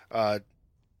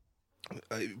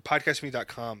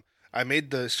podcastfiend.com. I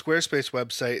made the Squarespace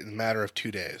website in a matter of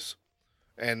 2 days,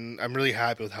 and I'm really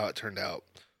happy with how it turned out.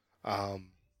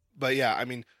 But yeah, I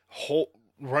mean,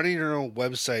 running your own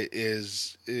website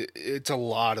it's a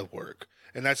lot of work,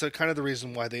 and that's kind of the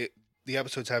reason why the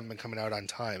episodes haven't been coming out on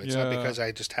time. It's not because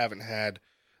I just haven't had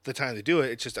the time to do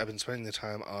it. It's just I've been spending the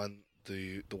time on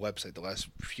the website the last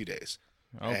few days.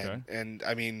 Okay. And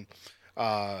I mean,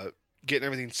 getting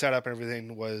everything set up and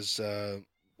everything it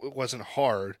wasn't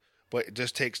hard, but it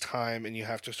just takes time, and you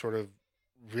have to sort of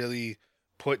really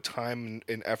put time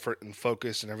and effort and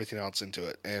focus and everything else into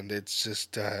it. And it's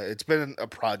just it's been a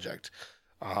project.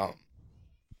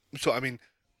 So I mean,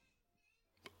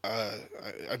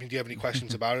 do you have any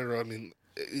questions about it? Or I mean,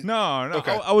 no.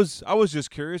 Okay. I was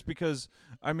just curious because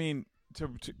I mean,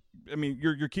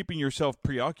 you're keeping yourself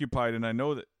preoccupied, and I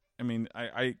know that. I mean,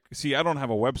 I see. I don't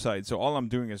have a website, so all I'm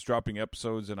doing is dropping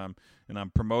episodes, and I'm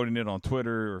promoting it on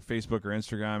Twitter or Facebook or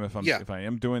Instagram if I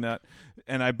am doing that.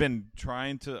 And I've been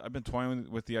toying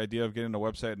with the idea of getting a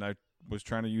website, and I was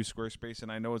trying to use Squarespace,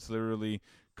 and I know it's literally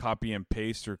copy and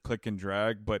paste or click and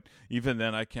drag, but even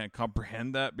then I can't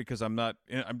comprehend that because I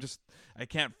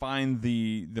can't find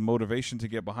the motivation to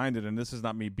get behind it. And this is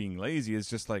not me being lazy. It's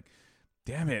just like,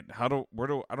 damn it, I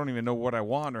don't even know what I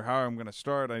want or how I'm going to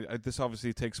start. This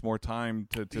obviously takes more time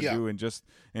to do and just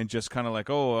kind of like,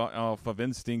 off of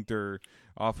instinct or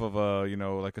off of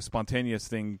like a spontaneous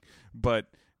thing. But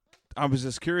I was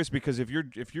just curious because if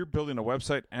you're building a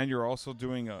website and you're also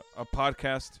doing a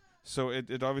podcast So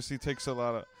it obviously takes a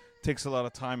lot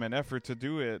of time and effort to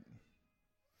do it.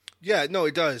 Yeah, no,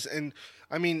 it does. And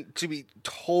I mean, to be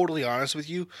totally honest with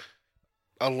you,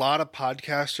 a lot of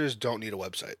podcasters don't need a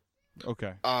website.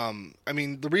 Okay. I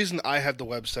mean, the reason I have the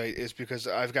website is because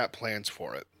I've got plans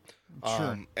for it.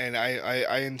 Sure. And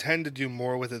I intend to do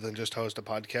more with it than just host a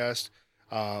podcast.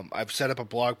 I've set up a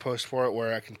blog post for it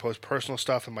where I can post personal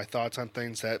stuff and my thoughts on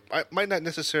things that might not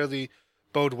necessarily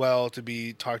bode well to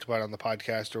be talked about on the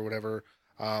podcast or whatever.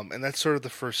 And that's sort of the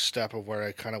first step of where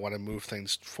I kind of want to move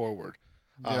things forward.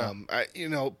 Yeah.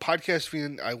 Podcast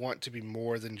Fiend, I want to be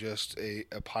more than just a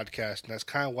podcast, and that's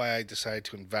kind of why I decided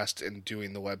to invest in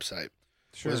doing the website.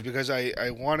 Sure. Was because I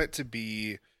want it to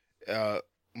be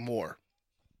more.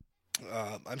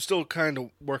 I'm still kind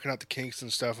of working out the kinks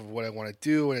and stuff of what I want to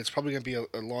do, and it's probably going to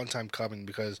be a long time coming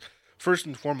because, first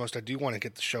and foremost, I do want to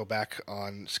get the show back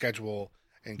on schedule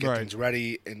and get things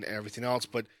ready and everything else,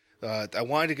 but I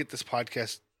wanted to get this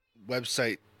podcast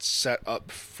website set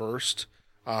up first.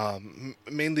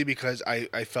 Mainly because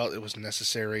I felt it was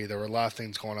necessary. There were a lot of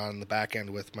things going on in the back end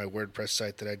with my WordPress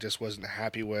site that I just wasn't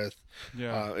happy with.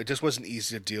 Yeah. It just wasn't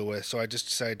easy to deal with, so I just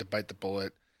decided to bite the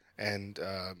bullet and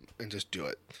just do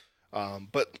it.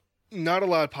 But not a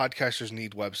lot of podcasters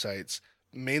need websites,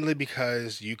 mainly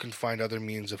because you can find other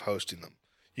means of hosting them.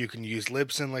 You can use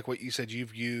Libsyn, like what you said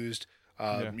you've used.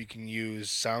 You can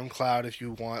use SoundCloud if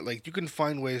you want. Like, you can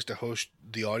find ways to host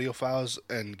the audio files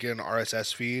and get an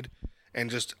RSS feed and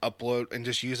just upload and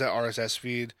just use that RSS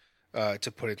feed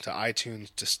to put into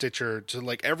iTunes, to Stitcher, to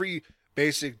like every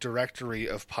basic directory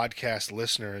of podcast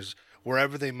listeners,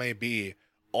 wherever they may be.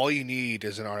 All you need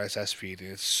is an RSS feed,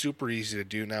 and it's super easy to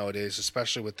do nowadays,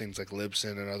 especially with things like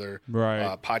Libsyn and other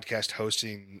podcast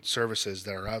hosting services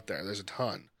that are out there. There's a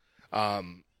ton.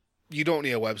 You don't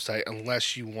need a website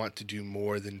unless you want to do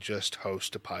more than just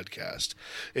host a podcast.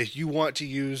 If you want to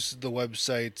use the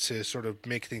website to sort of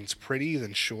make things pretty,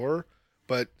 then sure.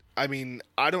 But, I mean,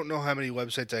 I don't know how many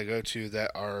websites I go to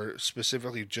that are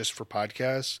specifically just for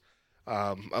podcasts,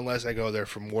 unless I go there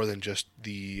for more than just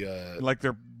the... like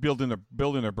they're building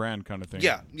a brand kind of thing.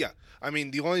 Yeah. I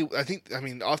mean,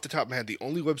 off the top of my head, the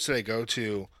only website I go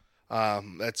to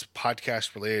that's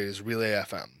podcast related is Relay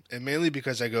FM. And mainly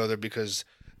because I go there because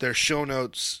their show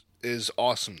notes is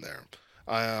awesome there.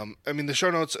 I mean, the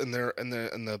show notes in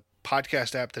the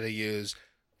podcast app that I use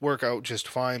work out just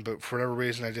fine, but for whatever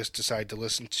reason, I just decide to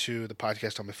listen to the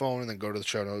podcast on my phone and then go to the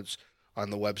show notes on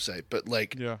the website. But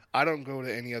I don't go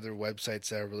to any other websites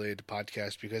that are related to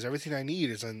podcasts because everything I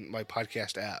need is in my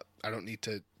podcast app. I don't need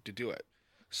to do it.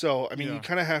 So, I mean, you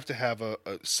kind of have to have a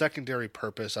secondary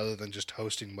purpose other than just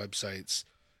hosting websites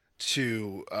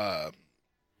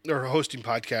or hosting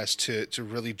podcasts to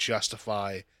really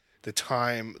justify the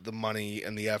time, the money,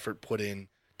 and the effort put in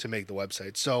to make the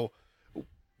website. So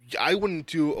I wouldn't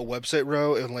do a website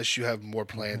row unless you have more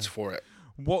plans for it.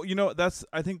 Well,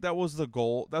 I think that was the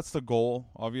goal. That's the goal,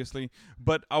 obviously.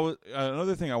 But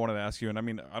another thing I wanted to ask you, and I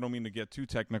mean, I don't mean to get too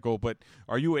technical, but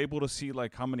are you able to see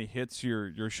like how many hits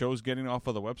your show's getting off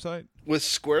of the website? With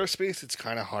Squarespace, it's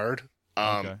kind of hard.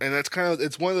 And that's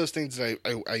it's one of those things that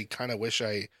I kind of wish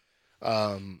I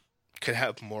could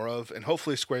have more of, and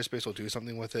hopefully Squarespace will do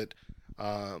something with it.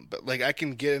 But like, I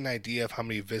can get an idea of how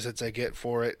many visits I get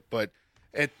for it, but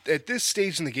at this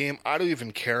stage in the game, I don't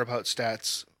even care about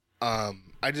stats. I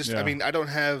mean, I don't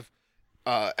have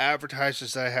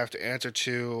advertisers that I have to answer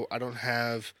to. I don't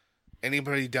have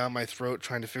anybody down my throat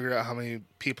trying to figure out how many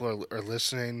people are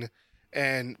listening.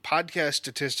 And podcast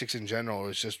statistics in general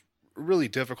is just really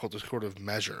difficult to sort of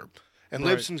measure. And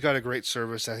Libsyn's got a great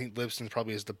service. I think Libsyn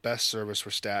probably is the best service for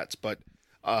stats. But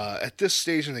at this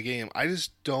stage in the game, I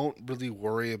just don't really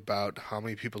worry about how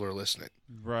many people are listening.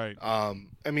 Right.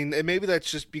 I mean, and maybe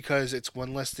that's just because it's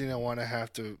one less thing I want to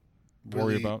have to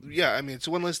worry about. Yeah, I mean, it's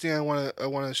one less thing I want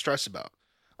to stress about.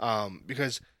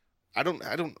 Because I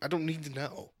don't need to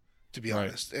know, to be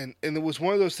honest. And it was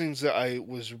one of those things that I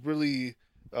was really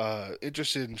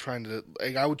interested in trying to,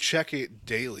 like, I would check it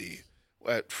daily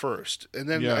at first, and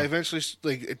then I eventually,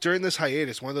 like, during this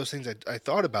hiatus, one of those things I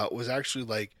thought about was actually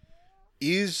like,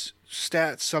 is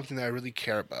stats something that I really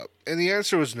care about? And the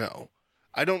answer was no.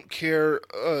 I don't care.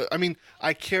 I mean,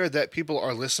 I care that people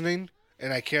are listening,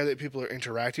 and I care that people are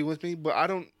interacting with me, but I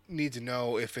don't need to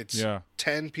know if it's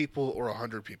 10 people or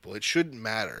 100 people. It shouldn't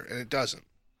matter, and it doesn't.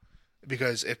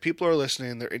 Because if people are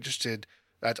listening, they're interested,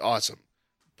 that's awesome.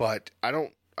 But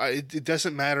it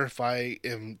doesn't matter if I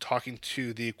am talking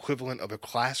to the equivalent of a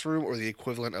classroom or the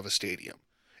equivalent of a stadium.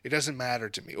 It doesn't matter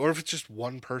to me. Or if it's just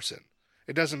one person.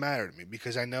 It doesn't matter to me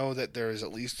because I know that there is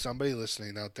at least somebody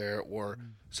listening out there or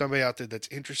somebody out there that's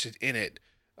interested in it.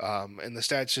 And the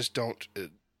stats just don't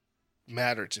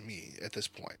matter to me at this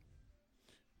point.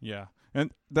 Yeah,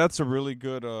 and that's a really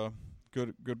good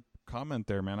comment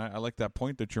there, man. I like that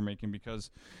point that you're making, because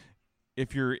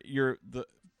if you're the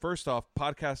first off,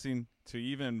 podcasting, to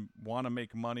even want to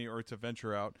make money or to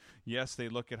venture out, yes, they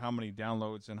look at how many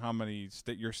downloads and how many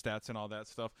your stats and all that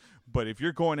stuff. But if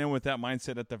you're going in with that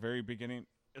mindset at the very beginning,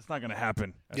 it's not going to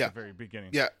happen at the very beginning.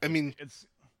 Yeah, I mean, it's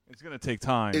going to take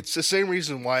time. It's the same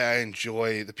reason why I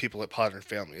enjoy the people at Podern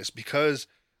Family, is because,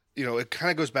 it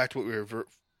kind of goes back to what we were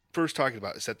first talking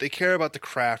about, is that they care about the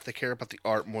craft, they care about the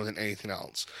art more than anything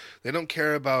else. They don't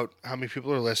care about how many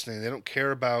people are listening. They don't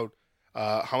care about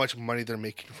how much money they're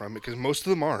making from it, because most of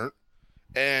them aren't.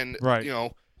 And,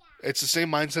 it's the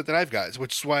same mindset that I've got,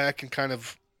 which is why I can kind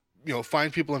of,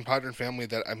 find people in Podern Family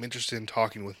that I'm interested in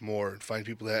talking with more, and find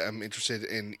people that I'm interested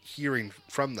in hearing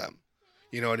from them.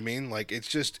 You know what I mean? Like,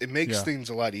 it makes things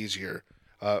a lot easier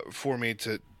for me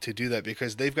to do that,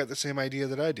 because they've got the same idea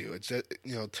that I do. It's that,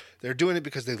 they're doing it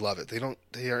because they love it.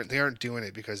 They aren't doing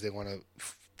it because they want to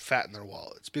fatten their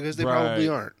wallets, because they probably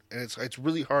aren't. And it's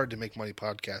really hard to make money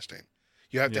podcasting.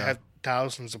 You have to have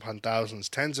thousands upon thousands,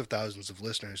 tens of thousands of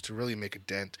listeners to really make a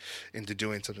dent into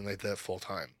doing something like that full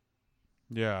time.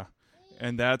 Yeah,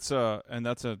 and that's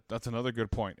another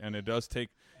good point. And it does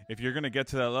take, if you're going to get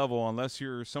to that level, unless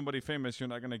you're somebody famous, you're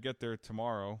not going to get there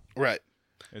tomorrow. Right.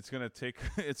 It's going to take.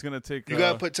 It's going to take. You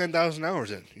got to put 10,000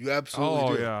 hours in. You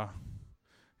absolutely do. Oh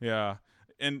yeah.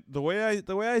 And the way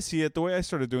I see it, the way I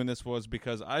started doing this was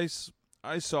because I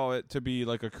saw it to be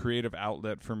like a creative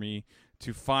outlet for me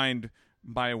to find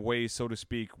my way, so to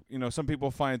speak. Some people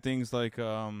find things like,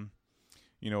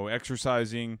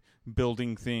 exercising,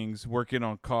 building things, working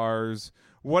on cars,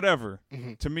 whatever.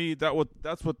 Mm-hmm. To me,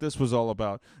 that's what this was all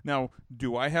about. Now,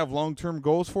 do I have long-term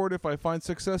goals for it if I find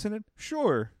success in it?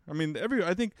 Sure. I mean,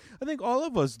 I think all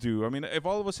of us do. I mean, if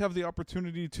all of us have the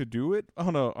opportunity to do it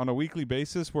on a weekly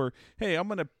basis, where, hey, I'm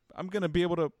gonna be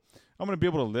able to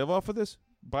live off of this,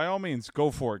 by all means, go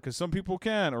for it. Because some people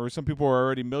can, or some people are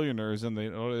already millionaires and they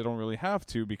don't really have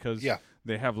to, because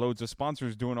they have loads of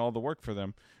sponsors doing all the work for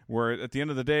them. Where at the end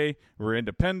of the day, we're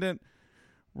independent.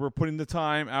 We're putting the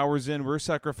time, hours in. We're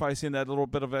sacrificing that little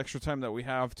bit of extra time that we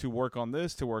have to work on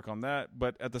this, to work on that.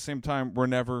 But at the same time, we're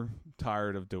never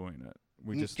tired of doing it.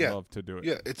 We just love to do it.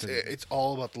 Yeah, it's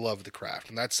all about the love of the craft,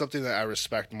 and that's something that I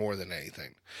respect more than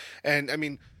anything. And I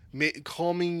mean,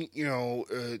 call me,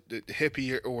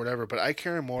 hippie or whatever, but I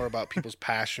care more about people's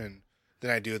passion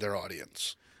than I do their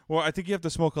audience. Well, I think you have to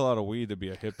smoke a lot of weed to be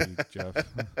a hippie, Jeff.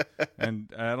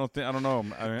 And I don't know.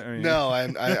 I mean, no, I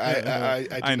do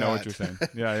I know not. What you're saying.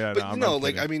 Yeah. But no,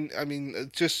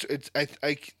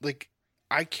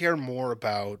 I care more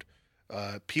about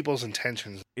people's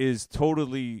intentions. Is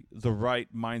totally the right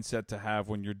mindset to have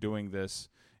when you're doing this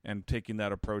and taking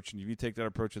that approach. And if you take that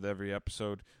approach with every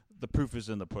episode, the proof is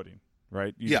in the pudding,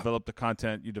 right? You develop the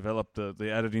content, you develop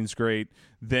the editing's great,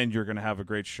 then you're going to have a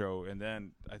great show. And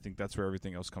then I think that's where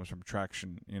everything else comes from,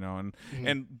 traction, and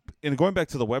and going back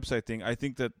to the website thing,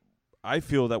 I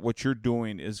feel that what you're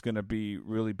doing is going to be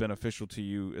really beneficial to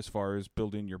you as far as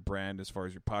building your brand, as far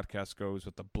as your podcast goes,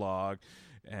 with the blog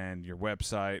and your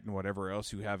website and whatever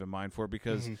else you have in mind for,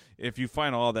 because if you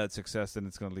find all that success, then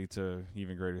it's going to lead to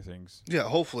even greater things. Yeah,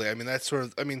 hopefully. I mean, that's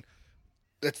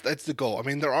the goal. I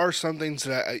mean, there are some things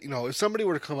that if somebody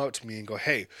were to come out to me and go,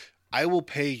 "Hey, I will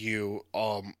pay you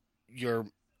your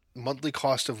monthly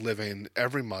cost of living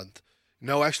every month,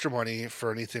 no extra money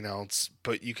for anything else,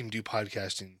 but you can do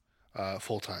podcasting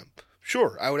full time."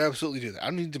 Sure, I would absolutely do that. I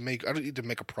don't need to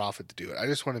make a profit to do it. I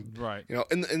just want to, right?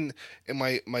 And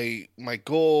my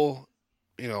goal,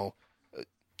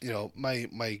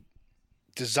 my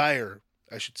desire,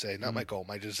 I should say, not my goal.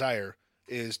 My desire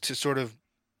is to sort of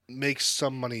make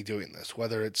some money doing this,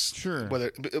 whether it's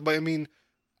but I mean,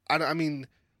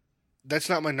 that's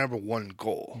not my number one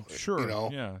goal. Sure,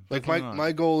 yeah. Like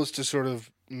my goal is to sort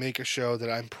of make a show that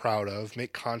I'm proud of,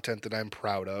 make content that I'm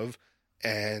proud of,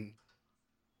 and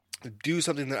do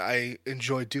something that I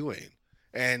enjoy doing.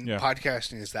 And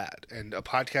podcasting is that. And a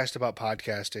podcast about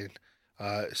podcasting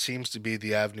seems to be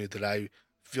the avenue that I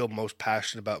feel most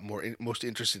passionate about, most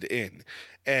interested in.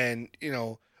 And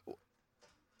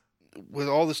with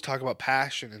all this talk about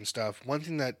passion and stuff, one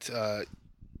thing that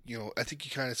I think you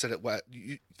kind of said it.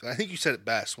 I think you said it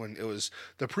best when it was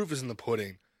the proof is in the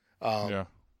pudding.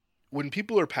 When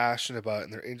people are passionate about it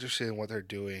and they're interested in what they're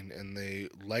doing and they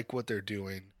like what they're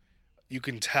doing, you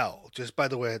can tell just by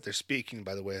the way that they're speaking,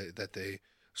 by the way that they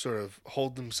sort of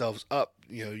hold themselves up.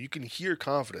 You can hear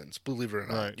confidence. Believe it or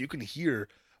not, right. You can hear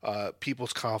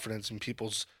people's confidence and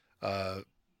people's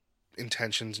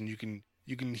intentions, and you can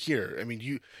you can hear. I mean,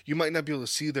 you might not be able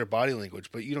to see their body language,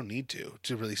 but you don't need to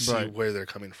really see Right. where they're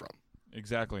coming from.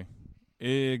 Exactly,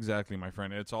 my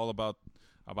friend. It's all about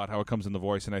how it comes in the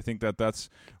voice, and I think that's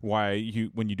why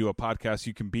when you do a podcast,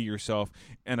 you can be yourself.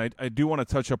 And I do want to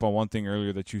touch up on one thing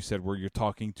earlier that you said, where you're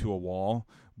talking to a wall,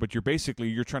 but you're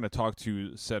trying to talk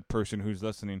to said person who's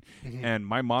listening. Mm-hmm. And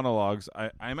my monologues,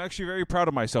 I'm actually very proud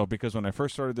of myself, because when I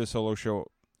first started this solo show,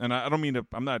 and I don't mean to,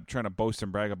 I'm not trying to boast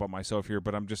and brag about myself here,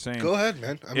 but I'm just saying. Go ahead,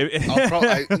 man.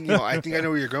 I think I know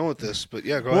where you're going with this, but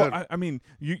yeah, go ahead. I mean,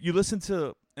 you listen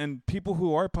to, and people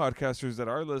who are podcasters that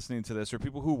are listening to this, or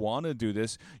people who want to do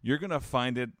this, you're going to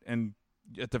find it, and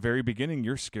at the very beginning,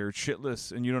 you're scared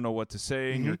shitless, and you don't know what to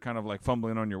say, and you're kind of like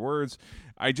fumbling on your words.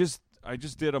 I just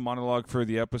did a monologue for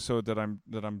the episode that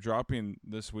I'm dropping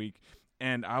this week,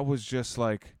 and I was just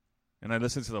like, and I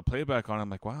listened to the playback on it, I'm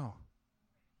like, wow.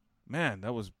 Man,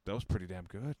 that was pretty damn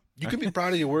good. You can be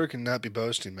proud of your work and not be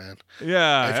boasting, man.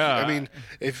 Yeah.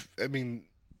 I mean,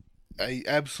 I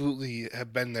absolutely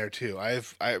have been there too. I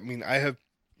have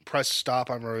pressed stop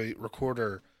on my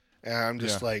recorder, and I'm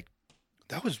just like,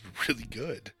 that was really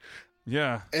good.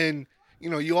 Yeah. And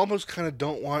you almost kind of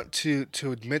don't want to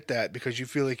admit that, because you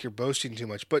feel like you're boasting too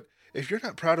much. But if you're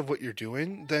not proud of what you're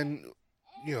doing, then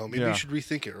maybe you should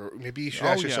rethink it, or maybe you should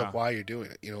ask yourself why you're doing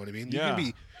it. You know what I mean? Yeah.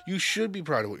 You should be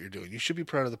proud of what you're doing. You should be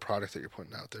proud of the product that you're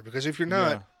putting out there, because if you're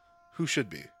not, who should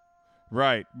be?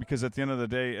 Right, because at the end of the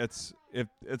day, it's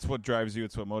what drives you,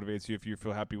 it's what motivates you. If you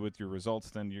feel happy with your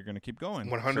results, then you're going to keep going.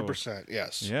 100%,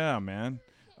 yes. Yeah, man.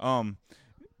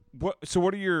 What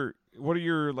are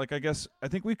your like, I guess I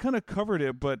think we kind of covered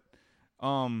it, but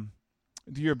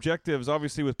your objectives,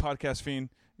 obviously, with Podcast Fiend,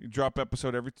 you drop an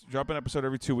episode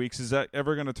every 2 weeks. Is that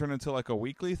ever going to turn into like a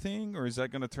weekly thing, or is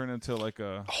that going to turn into like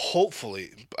a?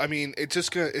 Hopefully, I mean, it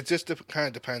just kind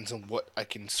of depends on what I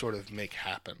can sort of make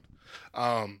happen.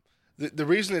 The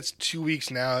reason it's 2 weeks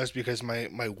now is because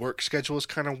my work schedule is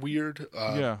kind of weird.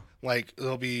 Like,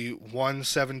 there'll be 1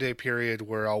 7-day period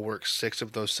where I'll work 6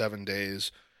 of those 7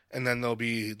 days, and then there'll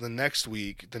be the next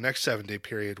 7-day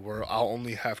period where I'll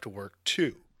only have to work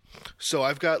 2. So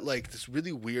I've got like this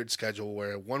really weird schedule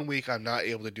where 1 week I'm not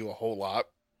able to do a whole lot.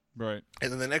 Right.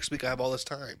 And then the next week I have all this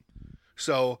time.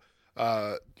 So,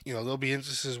 there'll be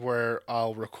instances where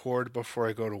I'll record before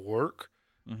I go to work,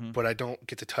 but I don't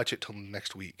get to touch it till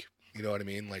next week. You know what I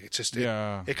mean? Like, it's just,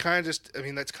 it kind of just, I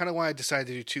mean, that's kind of why I decided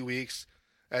to do 2 weeks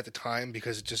at the time,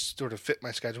 because it just sort of fit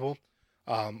my schedule.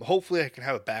 Hopefully I can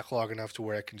have a backlog enough to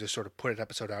where I can just sort of put an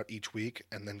episode out each week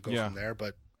and then go from there.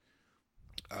 But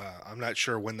I'm not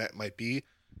sure when that might be.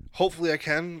 Hopefully I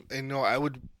can. And I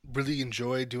would really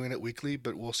enjoy doing it weekly,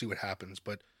 but we'll see what happens.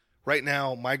 But right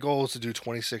now, my goal is to do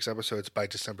 26 episodes by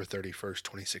December 31st,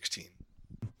 2016.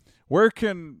 Where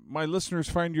can my listeners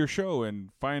find your show and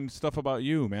find stuff about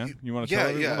you, man? You want to tell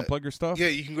everyone, want to plug your stuff? Yeah,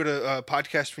 you can go to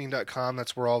podcastfiend.com.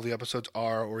 That's where all the episodes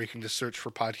are, or you can just search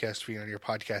for Podcast Fiend on your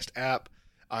podcast app.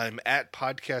 I'm at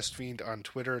Podcast Fiend on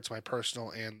Twitter. It's my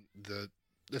personal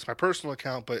it's my personal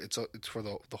account, but it's for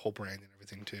the whole brand and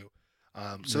everything too.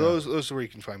 Those are where you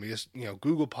can find me. Just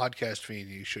Google Podcast Fiend,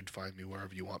 and you should find me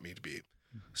wherever you want me to be.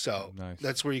 So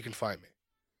That's where you can find me.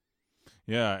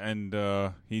 Yeah, and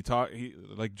he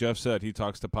like Jeff said, he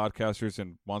talks to podcasters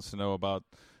and wants to know about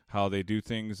how they do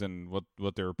things and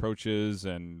what their approach is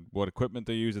and what equipment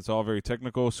they use. It's all very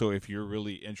technical. So if you're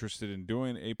really interested in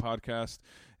doing a podcast,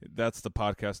 that's the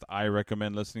podcast I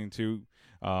recommend listening to.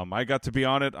 I got to be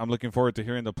on it. I'm looking forward to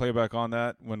hearing the playback on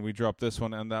that when we drop this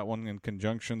one and that one in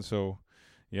conjunction. So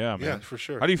yeah, man. Yeah, for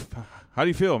sure. How do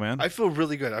you feel, man? I feel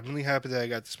really good. I'm really happy that I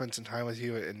got to spend some time with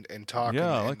you and talk.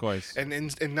 Yeah, likewise.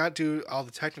 And not do all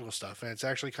the technical stuff. And it's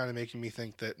actually kind of making me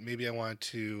think that maybe I want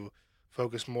to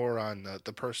focus more on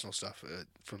the personal stuff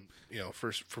from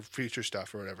for future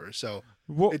stuff or whatever. So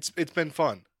it's been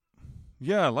fun.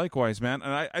 Yeah, likewise, man.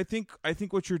 And I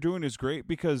think what you're doing is great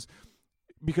because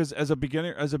as a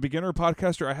beginner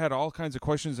podcaster, I had all kinds of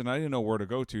questions and I didn't know where to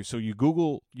go to. So you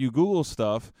Google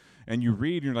stuff and you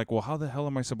read and you're like, well, how the hell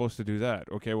am I supposed to do that?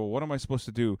 Okay, well, what am I supposed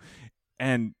to do?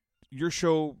 And your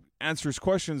show answers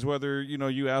questions, whether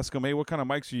you ask them, hey, what kind of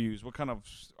mics do you use? What kind of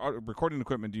recording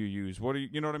equipment do you use? What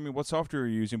you know what I mean? What software are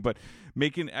you using? But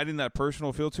adding that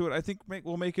personal feel to it, I think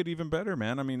will make it even better,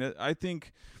 man. I mean, I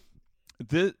think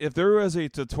if there was a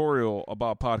tutorial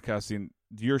about podcasting,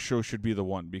 your show should be the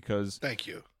one because. Thank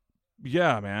you.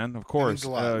 Yeah, man. Of course. It means a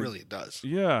lot. Really, it does.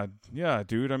 Yeah,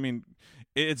 dude. I mean,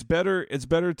 it's better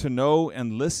to know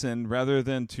and listen rather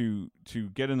than to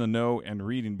get in the know and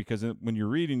reading, because when you're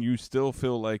reading, you still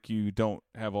feel like you don't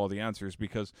have all the answers,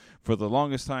 because for the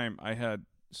longest time I had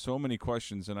so many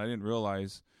questions and I didn't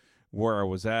realize where I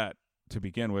was at to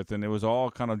begin with, and it was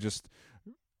all kind of just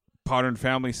Podern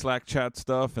Family Slack chat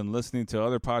stuff and listening to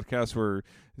other podcasts where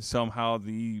somehow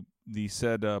the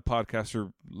said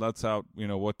podcaster lets out,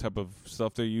 what type of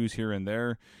stuff they use here and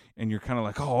there, and you're kind of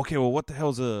like, oh, okay, well, what the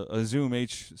hell's a Zoom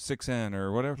H6n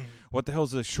or whatever? Mm-hmm. What the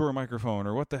hell's a Shure microphone,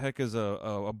 or what the heck is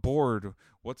a board?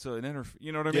 What's an interface?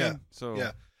 You know what I mean? So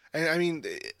yeah. And I mean,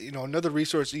 another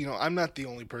resource, I'm not the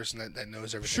only person that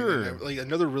knows everything. Sure. Like,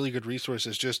 another really good resource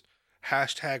is just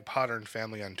hashtag Podern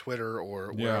Family on Twitter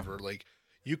or wherever. Like,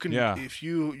 you can, if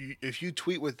you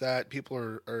tweet with that, people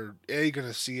are going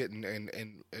to see it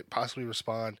and possibly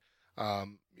respond,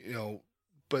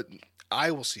 but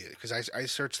I will see it because I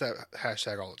search that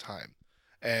hashtag all the time.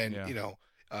 And,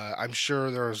 I'm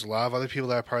sure there's a lot of other people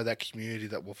that are part of that community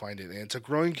that will find it. And it's a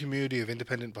growing community of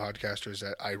independent podcasters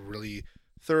that I really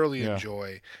thoroughly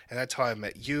enjoy. And that's how I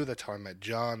met you. That's how I met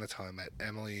John. That's how I met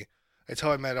Emily. That's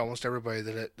how I met almost everybody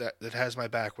that has my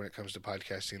back when it comes to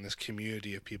podcasting, this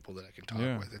community of people that I can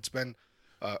talk with. It's been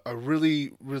a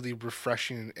really, really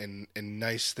refreshing and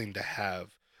nice thing to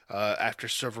have after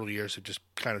several years of just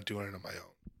kind of doing it on my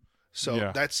own.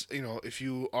 So that's, if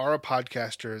you are a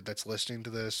podcaster that's listening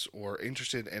to this or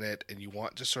interested in it and you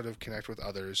want to sort of connect with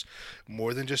others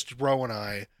more than just Ro and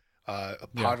I,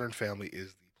 Podern Family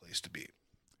is the place to be.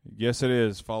 Yes, it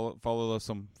is.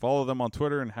 Follow them on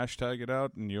Twitter and hashtag it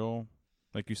out, and you'll,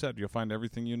 like you said, you'll find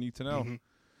everything you need to know. Mm-hmm.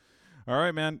 All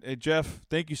right, man. Hey, Jeff,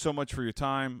 thank you so much for your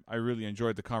time. I really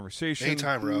enjoyed the conversation.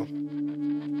 Anytime, Ro.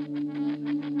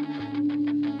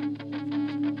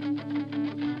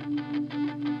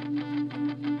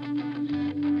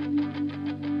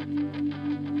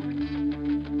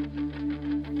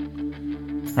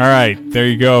 All right, there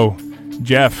you go.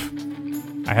 Jeff,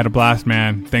 I had a blast,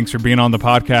 man. Thanks for being on the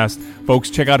podcast. Folks,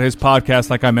 check out his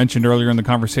podcast like I mentioned earlier in the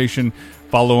conversation.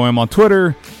 Follow him on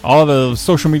Twitter, all the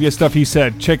social media stuff he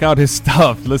said. Check out his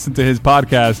stuff. Listen to his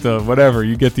podcast, whatever.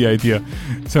 You get the idea.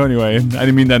 So anyway, I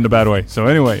didn't mean that in a bad way. So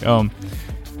anyway,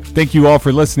 thank you all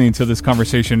for listening to this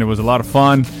conversation. It was a lot of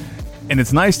fun. And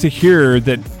it's nice to hear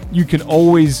that you can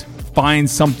always find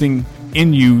something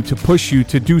in you to push you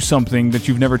to do something that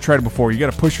you've never tried before. You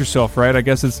got to push yourself, right? I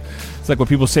guess it's like what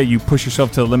people say, you push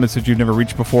yourself to the limits that you've never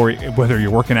reached before, whether you're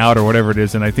working out or whatever it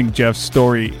is. And I think Jeff's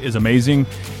story is amazing,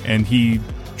 and he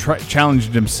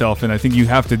challenged himself, and I think you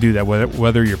have to do that,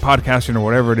 whether you're podcasting or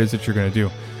whatever it is that you're going to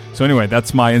do. So anyway,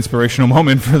 that's my inspirational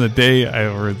moment for the day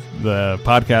or the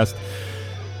podcast.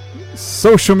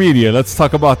 Social media, let's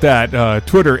talk about that.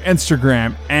 Twitter,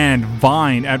 Instagram, and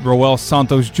Vine at Roel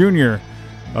Santos Jr.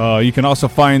 You can also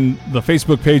find the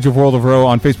Facebook page of World of Ro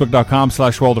on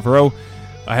facebook.com/World of Ro.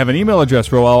 I have an email address,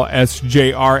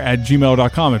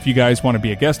 roelsjr@gmail.com. If you guys want to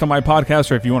be a guest on my podcast,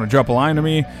 or if you want to drop a line to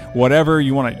me, whatever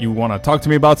you want to talk to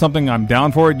me about something, I'm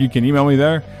down for it. You can email me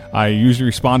there. I usually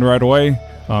respond right away.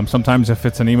 Sometimes if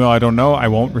it's an email I don't know, I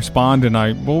won't respond, and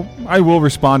I will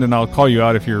respond, and I'll call you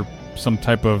out if you're some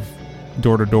type of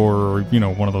door-to-door or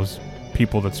one of those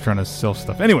people that's trying to sell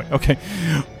stuff. Anyway, okay,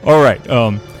 all right.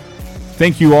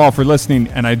 Thank you all for listening,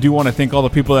 and I do want to thank all the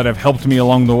people that have helped me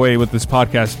along the way with this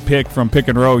podcast. Pick from Pick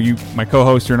and Row, you, my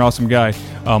co-host, you're an awesome guy.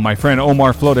 My friend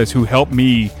Omar Flores, who helped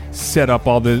me set up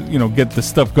all the, get the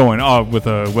stuff going with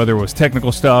whether it was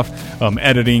technical stuff,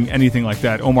 editing, anything like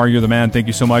that. Omar, you're the man. Thank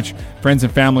you so much. Friends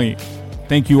and family,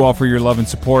 thank you all for your love and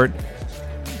support.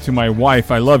 To my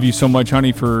wife, I love you so much,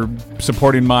 honey, for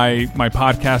supporting my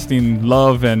podcasting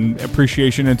love and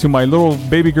appreciation. And to my little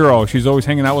baby girl, she's always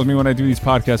hanging out with me when I do these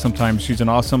podcasts sometimes. She's an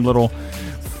awesome little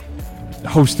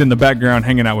host in the background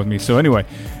hanging out with me. So anyway,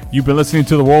 you've been listening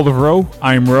to The World of Ro.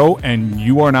 I'm Ro, and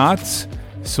you are not.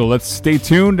 So let's stay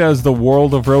tuned as the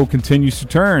World of Ro continues to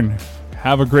turn.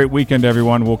 Have a great weekend,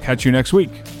 everyone. We'll catch you next week.